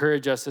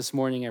encourage us this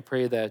morning. I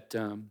pray that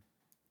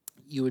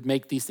you would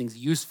make these things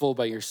useful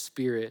by your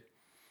Spirit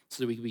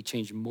so that we can be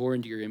changed more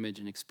into your image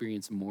and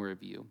experience more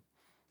of you.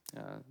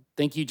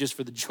 Thank you just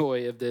for the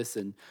joy of this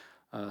and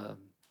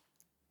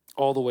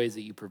all the ways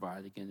that you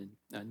provide. Again,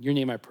 in your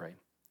name I pray.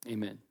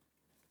 Amen.